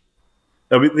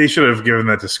 They should have given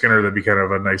that to Skinner. That'd be kind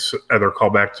of a nice other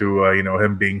callback to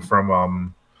him being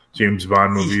from James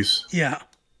Bond movies. Yeah.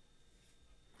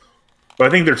 But I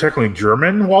think they're technically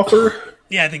German, Walther.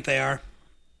 Yeah, I think they are.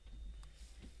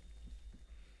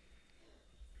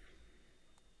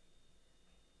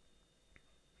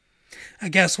 I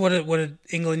guess what did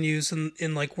England use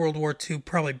in like World War II?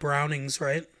 Probably Brownings,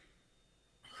 right?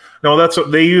 No, that's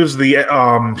what they use. The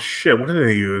what did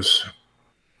they use?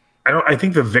 I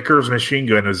think the Vickers machine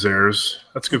gun is theirs.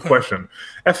 That's a good question.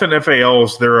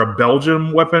 FNFALs, they're a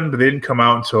Belgian weapon, but they didn't come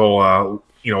out until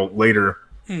later.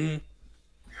 Mm-hmm.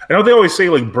 I I know they always say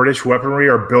like British weaponry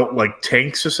are built like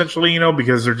tanks, essentially,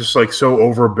 because they're just like so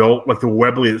overbuilt. Like the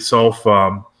Webley itself,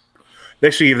 they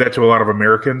actually gave that to a lot of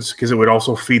Americans because it would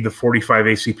also feed the 45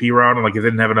 ACP round, and like it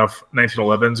didn't have enough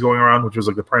 1911s going around, which was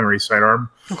like the primary sidearm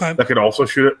Okay. that could also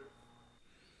shoot it.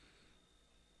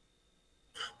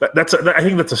 I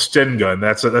think that's a Sten gun.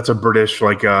 That's a British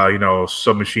like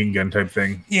submachine gun type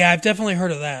thing. Yeah, I've definitely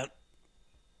heard of that.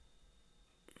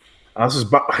 This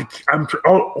is what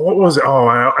was it? Oh,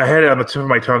 I had it on the tip of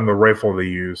my tongue. The rifle they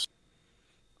used.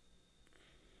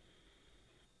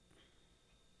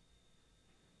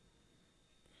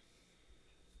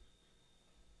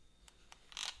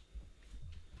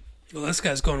 Well, this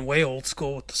guy's going way old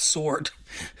school with the sword.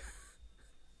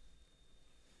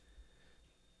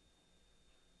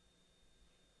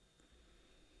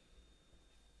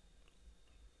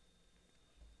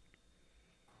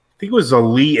 I think it was a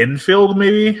Lee Enfield,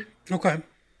 maybe. Okay.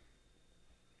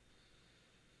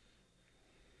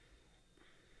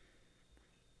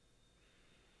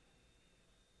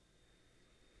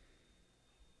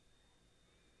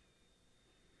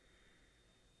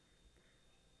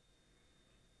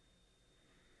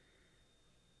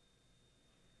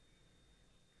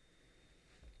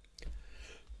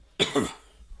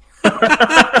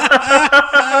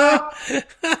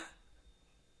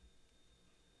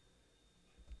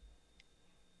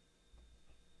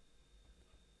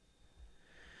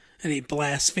 And he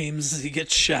blasphemes as he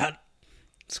gets shot.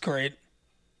 It's great.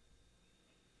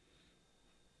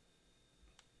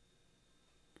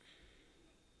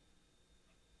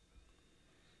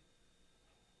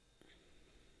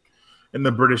 And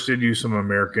the British did use some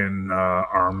American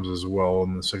arms as well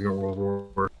in the Second World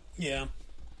War. Yeah.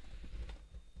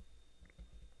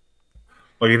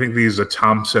 Like I think they used a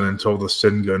Thompson until the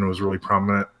Sten gun was really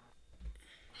prominent.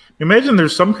 Imagine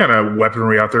there's some kind of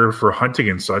weaponry out there for hunting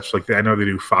and such. Like I know they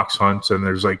do fox hunts, and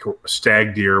there's like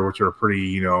stag deer, which are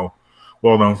pretty, well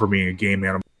known for being a game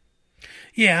animal.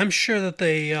 Yeah, I'm sure that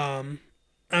they. I'm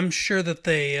sure that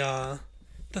they.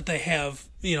 That they have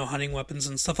hunting weapons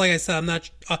and stuff. Like I said, I'm not.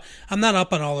 I'm not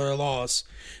up on all their laws,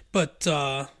 but.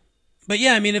 But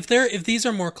yeah, I mean, if these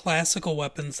are more classical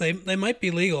weapons, they might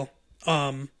be legal.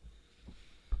 So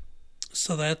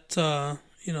that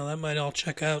that might all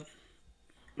check out.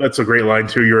 That's a great line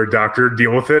too. You're a doctor.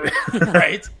 Deal with it.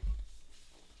 Right.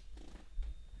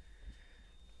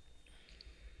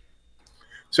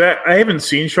 So I haven't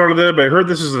seen Shaun of the Dead, but I heard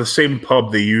this is the same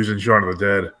pub they use in Shaun of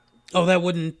the Dead. Oh, that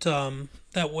wouldn't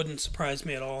surprise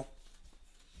me at all.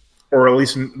 Or at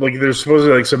least like there's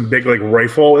supposedly like some big like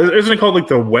rifle. Isn't it called like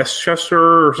the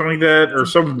Westchester or something like that, or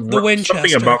The Winchester.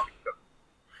 something about?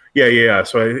 Yeah.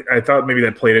 So I thought maybe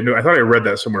that played into it. I thought I read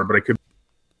that somewhere, but I could.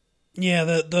 Yeah,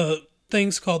 the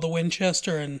thing's called the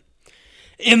Winchester, and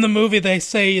in the movie they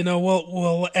say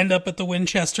we'll end up at the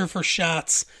Winchester for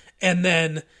shots, and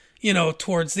then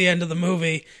towards the end of the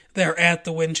movie they're at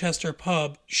the Winchester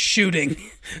pub shooting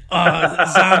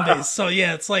zombies. So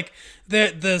yeah, it's like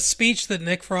the speech that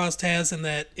Nick Frost has in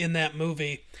that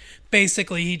movie.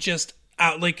 Basically, he just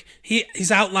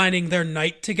he's outlining their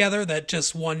night together, that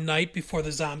just one night before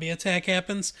the zombie attack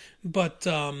happens, but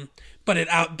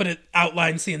it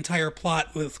outlines the entire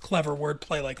plot with clever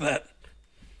wordplay like that.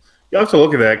 You have to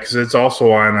look at that because it's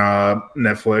also on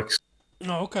Netflix.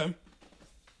 Oh, okay.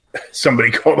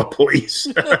 Somebody call the police.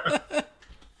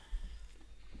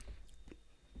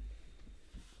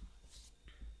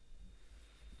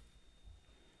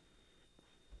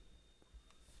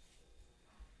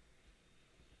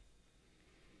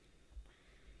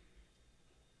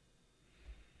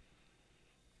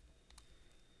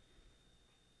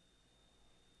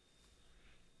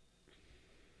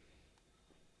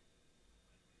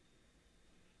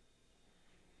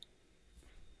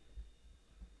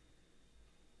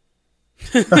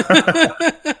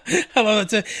 Hello,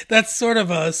 that's sort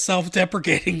of a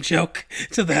self-deprecating joke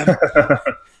to them.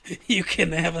 You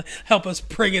can help us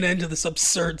bring an end to this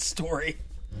absurd story.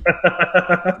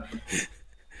 I'd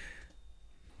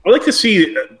like to see.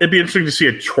 It'd be interesting to see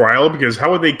a trial because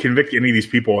how would they convict any of these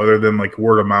people other than like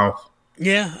word of mouth?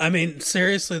 Yeah, I mean,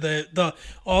 seriously, the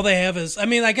all they have is, I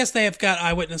mean, I guess they have got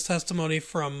eyewitness testimony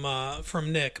from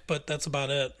Nick, but that's about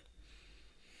it.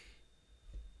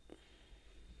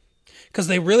 Because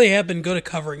they really have been good at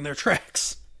covering their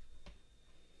tracks.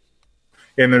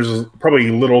 And there's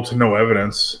probably little to no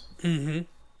evidence. Mm-hmm.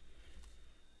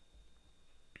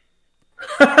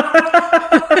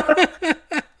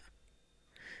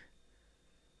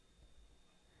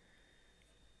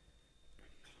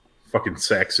 Fucking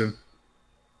Saxon.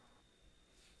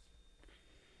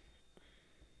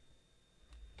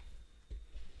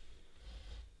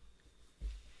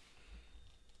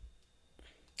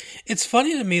 It's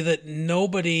funny to me that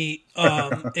nobody,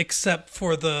 except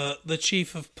for the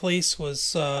chief of police,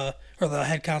 was or the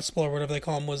head constable or whatever they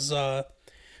call him, was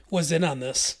in on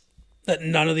this. That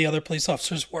none of the other police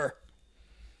officers were.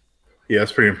 Yeah,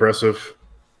 it's pretty impressive.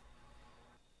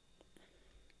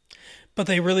 But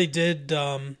they really did.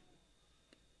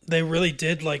 They really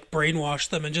did like brainwash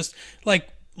them and just like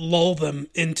lull them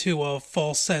into a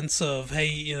false sense of, hey,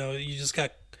 you just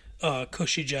got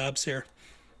cushy jobs here.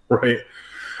 Right.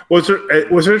 What's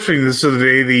interesting, this is the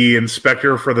day the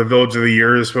inspector for the Village of the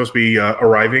Year is supposed to be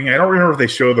arriving. I don't remember if they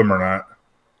show them or not.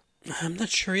 I'm not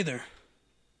sure either.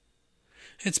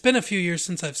 It's been a few years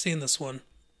since I've seen this one.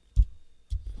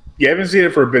 Yeah, I haven't seen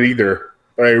it for a bit either.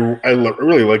 But I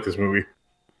really like this movie.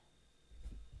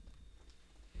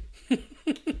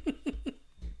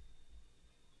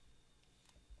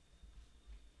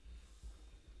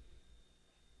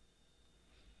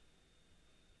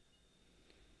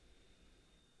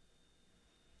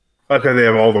 I like how they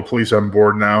have all the police on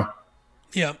board now.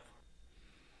 Yeah.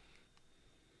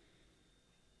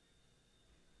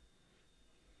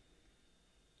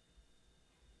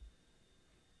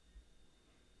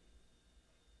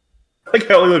 I like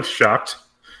how he looks shocked.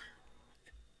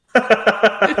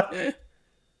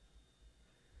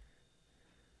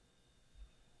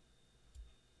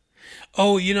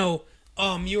 Oh, you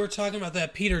were talking about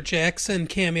that Peter Jackson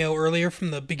cameo earlier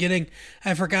from the beginning.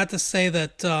 I forgot to say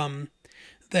that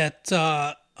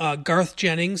Garth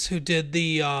Jennings, who did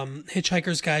the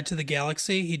Hitchhiker's Guide to the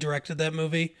Galaxy, he directed that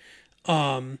movie.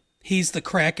 He's the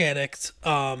crack addict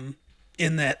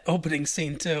in that opening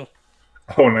scene too.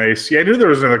 Oh, nice. Yeah, I knew there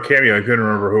was another cameo. I couldn't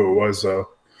remember who it was, though.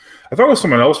 I thought it was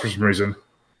someone else for some reason.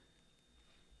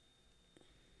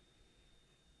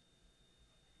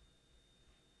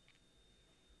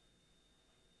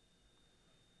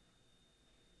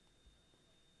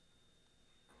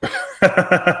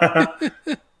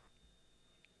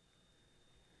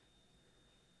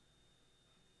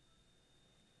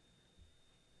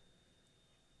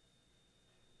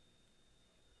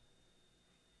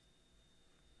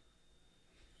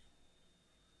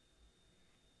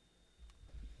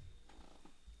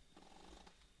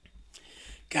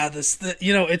 God,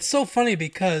 it's so funny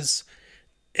because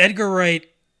Edgar Wright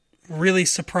really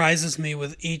surprises me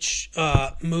with each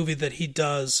movie that he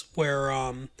does where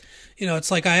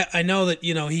it's like I know that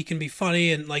he can be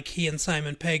funny and like he and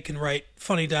Simon Pegg can write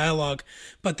funny dialogue,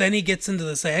 but then he gets into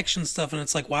this action stuff and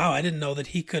it's like, wow, I didn't know that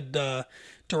he could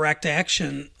direct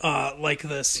action like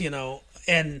this,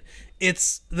 and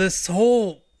it's this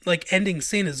whole like ending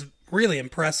scene is really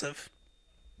impressive.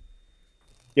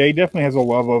 Yeah, he definitely has a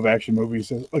love of action movies,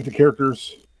 like the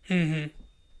characters. Mm-hmm.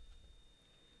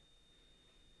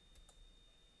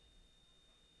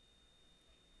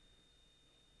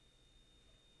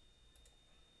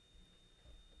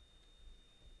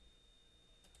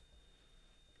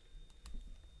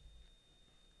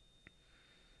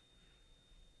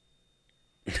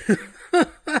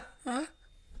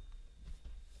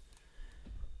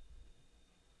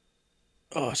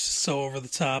 Oh, it's just so over the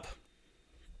top.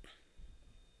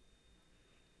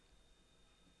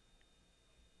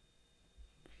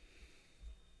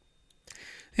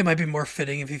 It might be more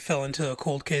fitting if he fell into a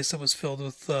cold case that was filled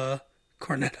with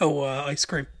Cornetto ice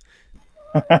cream.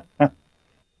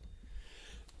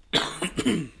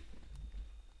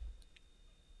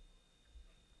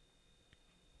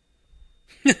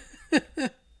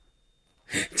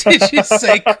 Did you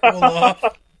say cool off?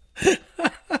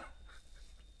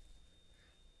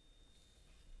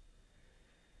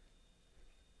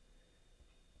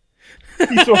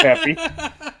 He's so happy.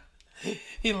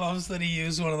 He loves that he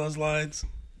used one of those lines.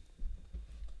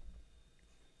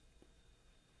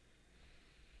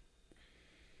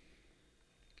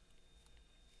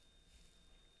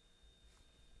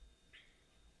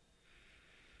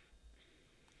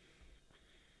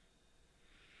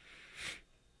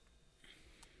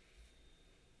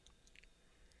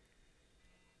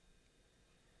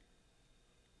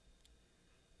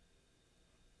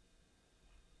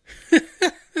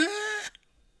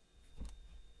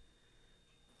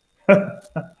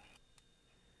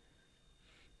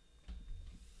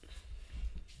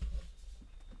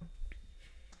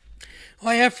 Oh,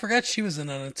 yeah, I forgot she was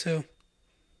in on it too.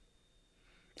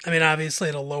 I mean, obviously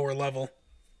at a lower level.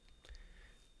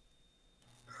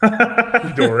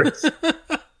 Doris.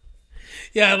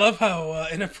 Yeah, I love how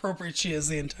inappropriate she is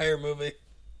the entire movie.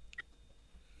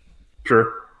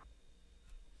 Sure.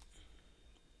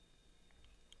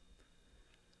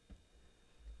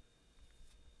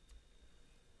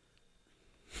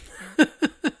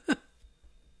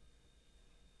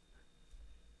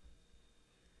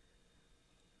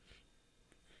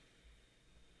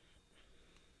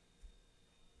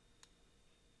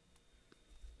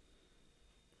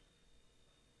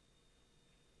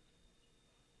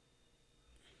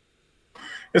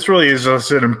 This really is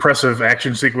just an impressive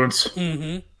action sequence.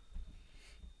 Mm-hmm.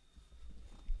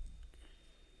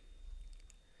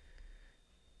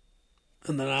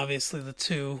 And then obviously the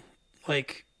two,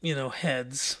 like,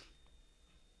 heads.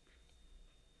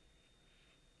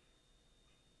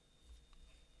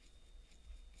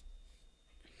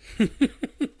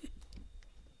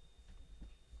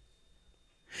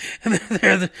 And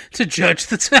they're there to judge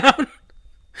the town.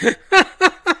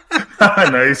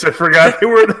 Nice. I forgot they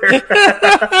were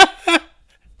there.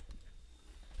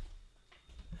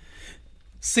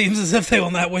 Seems as if they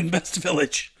will not win Best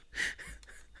Village.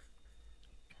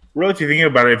 Really, if you think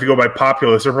about it, if you go by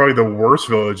populace, they're probably the worst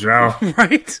village now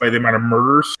Right? by the amount of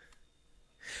murders.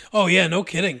 Oh, yeah, no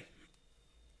kidding.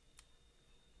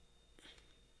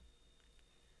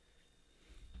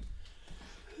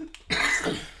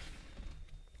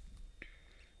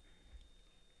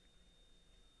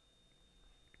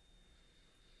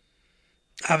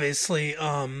 Obviously,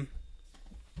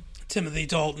 Timothy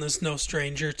Dalton is no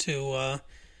stranger to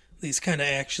these kind of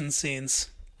action scenes,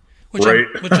 which Right.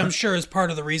 which I'm sure is part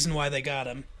of the reason why they got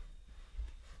him.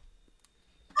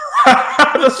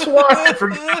 The SWAT, I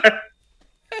forgot.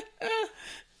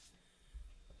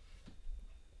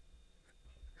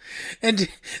 And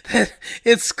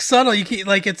it's subtle. You can,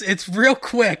 like it's real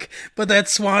quick, but that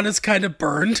swan is kind of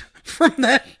burned from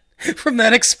that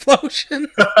explosion,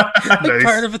 like Nice.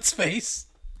 part of its face.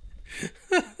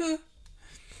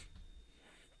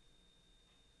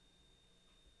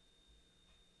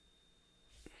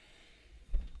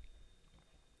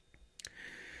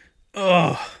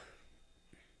 Oh,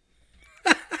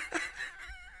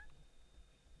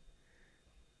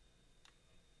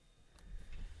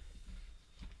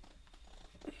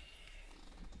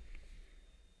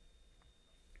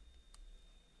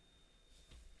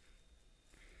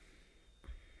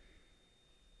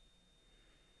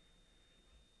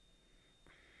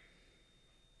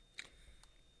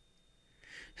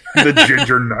 The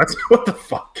ginger nuts. What the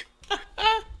fuck?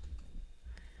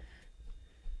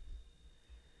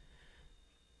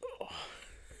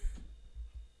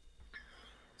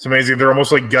 It's amazing. They're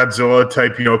almost like Godzilla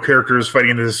type, characters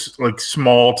fighting in this like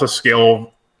small to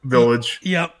scale village.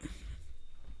 yep.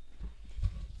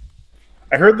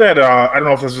 I heard that I don't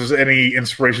know if this was any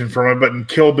inspiration from it, but in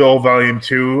Kill Bill Volume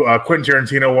 2, Quentin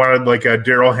Tarantino wanted like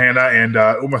Daryl Hannah and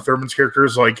Uma Thurman's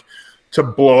characters like to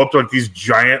blow up to like these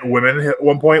giant women at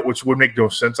one point, which would make no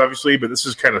sense, obviously, but this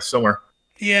is kind of similar.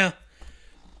 Yeah.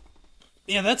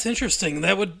 Yeah, that's interesting.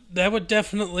 That would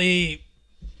definitely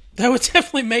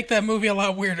make that movie a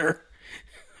lot weirder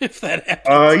if that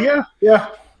happened. Yeah.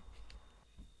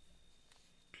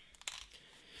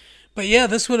 But yeah,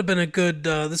 this would have been a good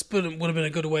would have been a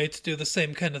good way to do the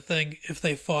same kind of thing if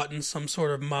they fought in some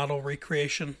sort of model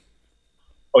recreation.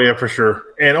 Oh yeah, for sure.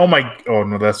 And oh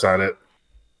no, that's not it.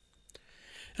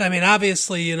 And I mean,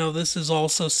 obviously, this is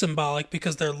also symbolic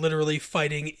because they're literally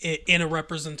fighting in a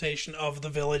representation of the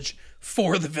village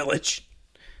for the village.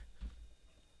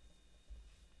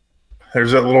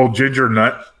 There's that little ginger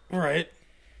nut. Right.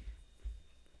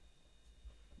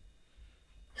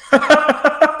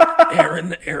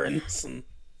 Aaron Aronson.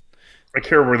 I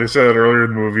can't remember where they said it earlier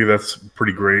in the movie. That's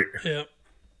pretty great. Yeah.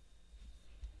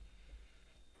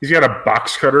 He's got a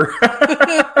box cutter.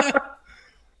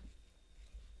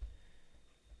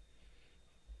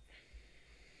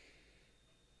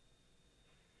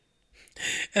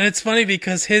 And it's funny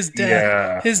because his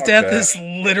Yeah, death fuck is that.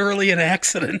 literally an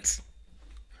accident.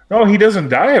 No, he doesn't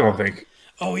die, I don't think.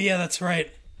 Oh yeah, that's right.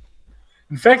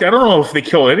 In fact, I don't know if they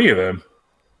kill any of them.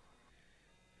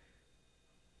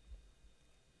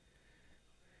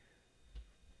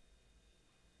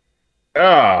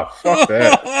 Ah, fuck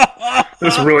that.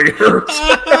 This really hurts.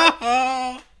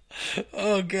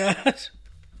 Oh god.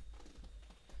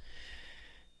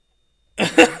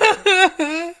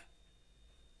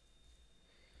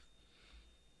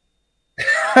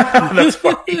 That's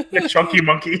funny. A chunky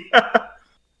monkey.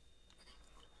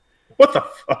 What the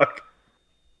fuck?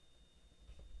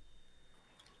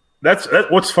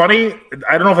 What's funny.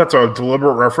 I don't know if that's a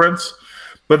deliberate reference,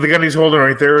 but the gun he's holding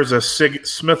right there is a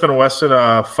Smith and Wesson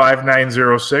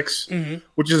 5906,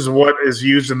 which is what is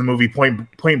used in the movie Point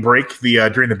Break,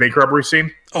 during the bank robbery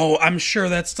scene. Oh, I'm sure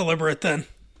that's deliberate then.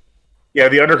 Yeah,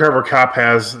 the undercover cop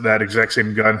has that exact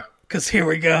same gun. Because here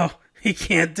we go. He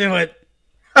can't do it.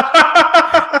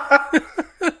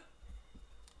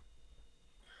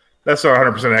 That's not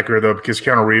 100% accurate, though, because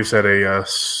Keanu Reeves had a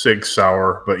Sig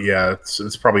Sauer. But yeah,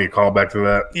 it's probably a callback to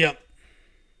that. Yep.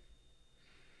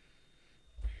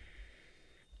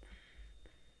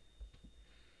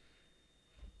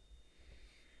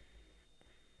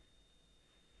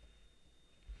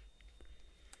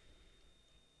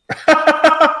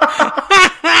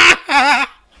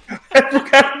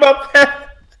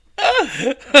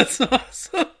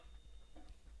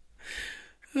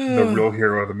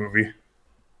 about the movie.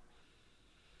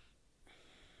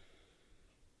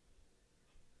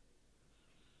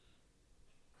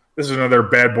 This is another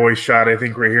bad boy shot, I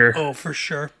think, right here. Oh, for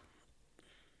sure.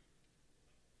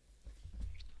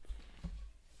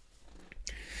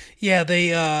 Yeah, they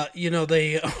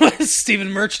Stephen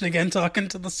Merchant again talking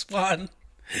to the Swan.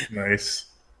 Nice.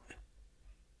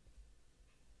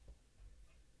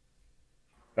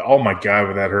 Oh my god,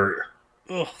 would that hurt?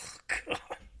 Oh God.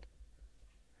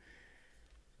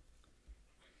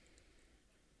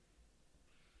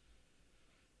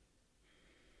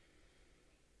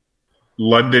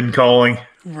 London Calling.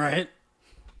 Right.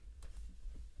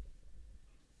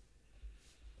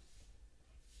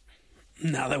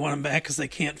 Now they want him back because they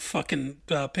can't fucking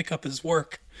pick up his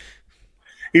work.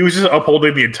 He was just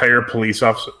upholding the entire police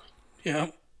officer. Yeah.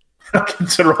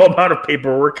 Considerable amount of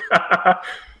paperwork.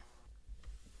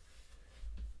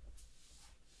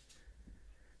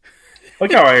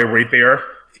 Look how irate they are.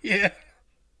 Yeah.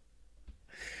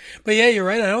 But yeah, you're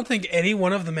right. I don't think any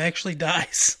one of them actually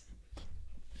dies.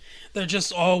 They're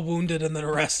just all wounded and then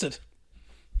arrested.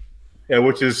 Yeah,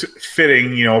 which is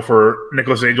fitting, for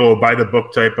Nicholas Angel, a by the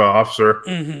book type officer.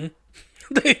 Mm-hmm.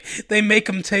 They make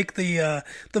him take the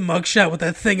mugshot with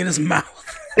that thing in his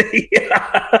mouth.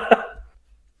 Yeah.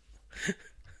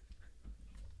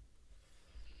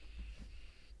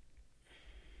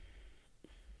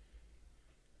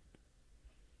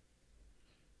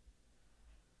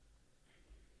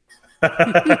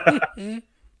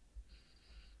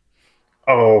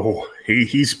 Oh,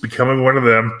 he's becoming one of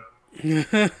them. Like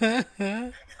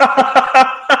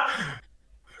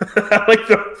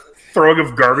the throwing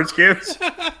of garbage cans.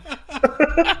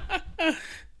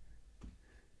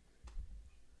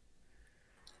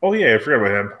 Oh yeah, I forgot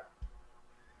about him.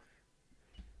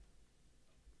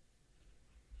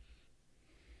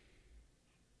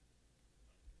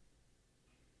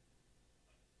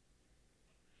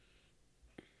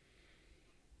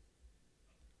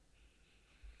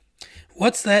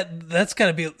 What's that? That's got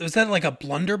to be. Is that like a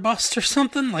blunderbuss or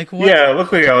something? Like what? Yeah, it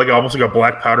looked like almost like a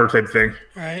black powder type thing.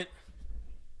 Right.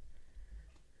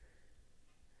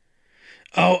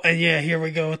 Oh, and yeah, here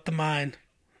we go with the mine.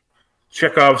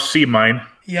 Chekhov's sea mine.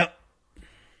 Yep.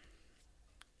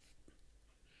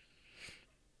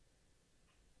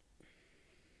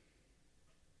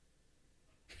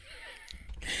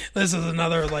 This is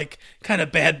another like kind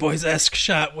of Bad Boys-esque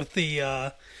shot with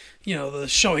the the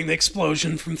showing the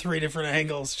explosion from 3 different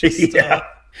angles, just Yeah.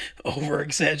 over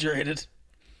exaggerated.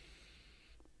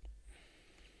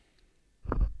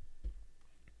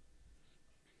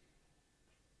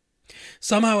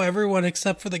 Somehow everyone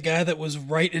except for the guy that was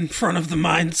right in front of the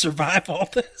mine survive all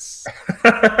this.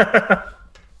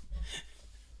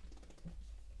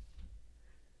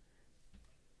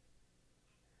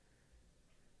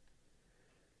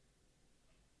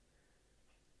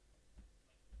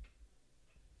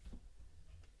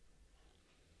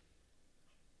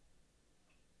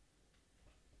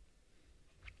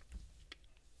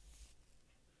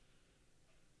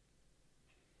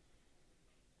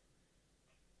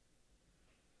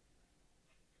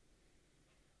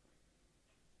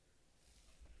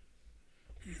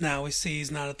 Now we see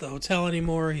he's not at the hotel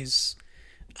anymore. He's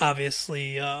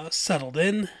obviously settled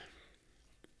in.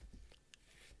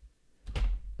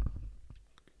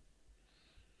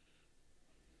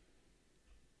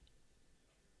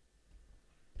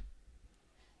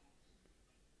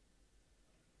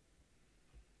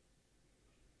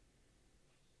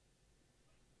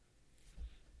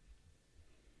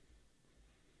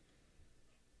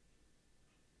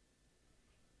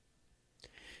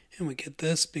 And we get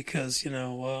this because,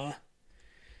 I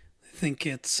think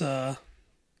it's, yeah,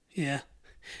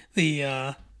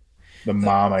 the, The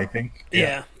mom, I think.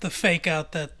 yeah, the fake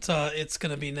out that it's going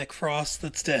to be Nick Frost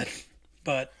that's dead.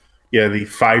 But, Yeah, the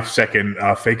 5-second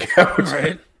fake out.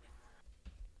 right?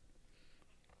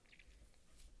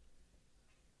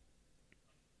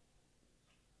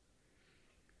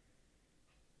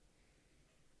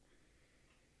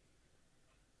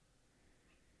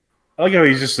 I like how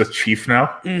he's just a chief now.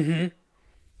 Mm-hmm.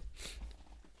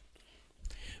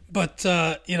 But,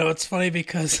 it's funny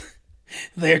because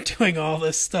they're doing all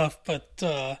this stuff, but,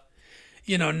 now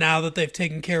that they've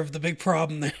taken care of the big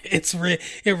problem, it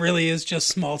really is just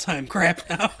small time crap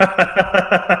now.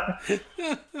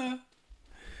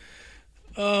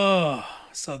 Oh,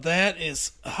 so that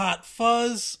is Hot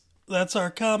Fuzz. That's our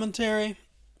commentary.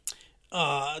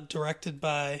 Directed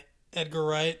by Edgar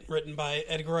Wright, written by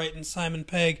Edgar Wright and Simon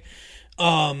Pegg.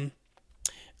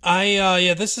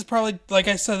 This is probably, like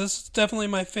I said, this is definitely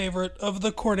my favorite of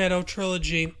the Cornetto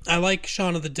trilogy. I like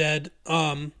Shaun of the Dead.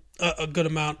 a good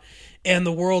amount, and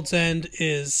The World's End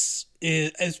is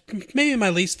maybe my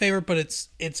least favorite, but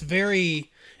it's a very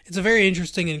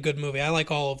interesting and good movie. I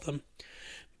like all of them.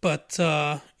 But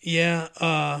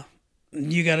yeah,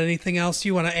 you got anything else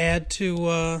you want to add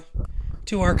to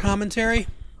our commentary?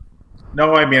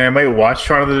 No, I mean I might watch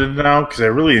Shaun of the Dead now because I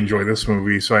really enjoy this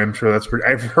movie. So I'm sure that's pretty.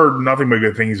 I've heard nothing but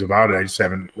good things about it. I just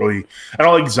haven't really. I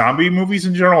don't like zombie movies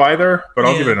in general either, but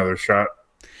I'll give it another shot.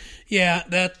 Yeah,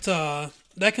 that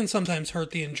can sometimes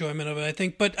hurt the enjoyment of it, I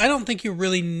think. But I don't think you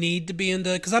really need to be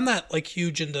into, because I'm not like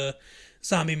huge into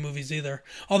zombie movies either.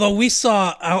 Although we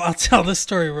saw, I'll tell this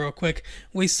story real quick.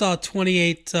 We saw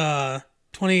 28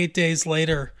 Days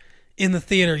Later in the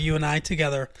theater, you and I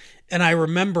together, and I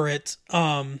remember it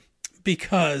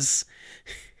because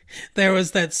there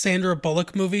was that Sandra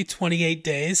Bullock movie, 28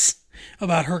 Days,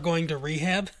 about her going to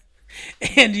rehab.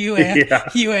 And you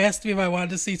asked me if I wanted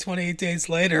to see 28 Days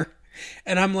Later.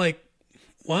 And I'm like,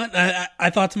 what? I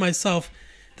thought to myself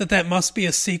that must be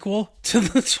a sequel to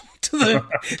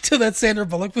to that Sandra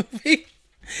Bullock movie.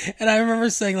 And I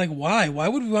remember saying, like, why? Why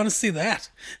would we want to see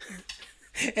that?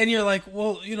 And you're like,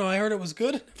 well, I heard it was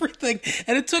good and everything.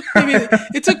 And it took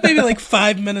maybe like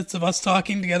 5 minutes of us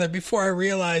talking together before I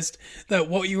realized that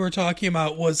what you were talking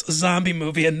about was a zombie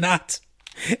movie and not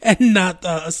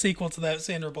a sequel to that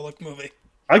Sandra Bullock movie.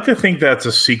 I like to think that's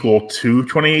a sequel to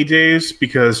 28 Days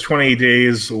because 28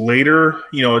 Days Later,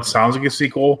 it sounds like a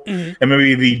sequel. Mm-hmm. And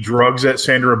maybe the drugs that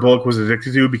Sandra Bullock was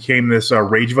addicted to became this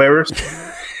rage virus.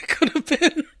 Could have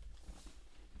been.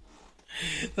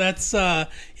 That's, yeah,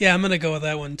 I'm going to go with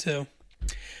that one too.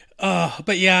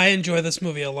 But yeah, I enjoy this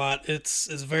movie a lot. It's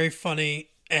very funny,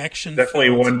 action.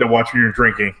 Definitely one to watch when you're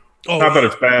drinking. Oh, Not that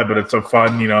it's bad, but it's a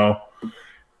fun,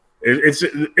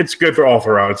 it's good for all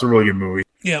throughout. It's a really good movie.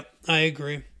 Yep, I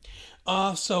agree.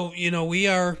 So, we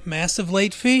are Massive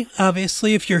Late Fee.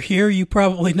 Obviously, if you're here, you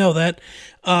probably know that.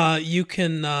 You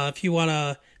can, if you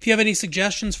have any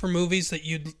suggestions for movies that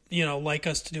you'd, like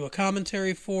us to do a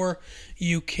commentary for,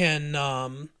 you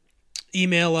can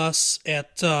email us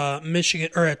at Michigan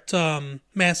or at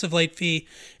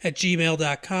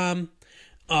massivelatefee@gmail.com.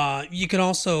 You can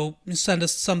also send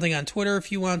us something on Twitter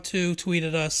if you want to. Tweet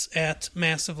at us at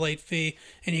Massive Late Fee,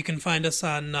 and you can find us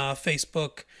on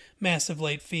Facebook, Massive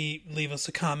Late Fee. Leave us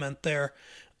a comment there.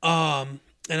 And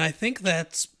I think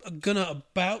that's gonna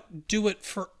about do it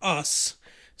for us.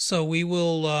 So we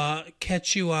will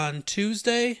catch you on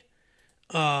Tuesday,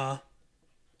 and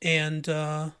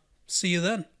see you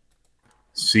then.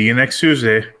 See you next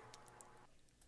Tuesday.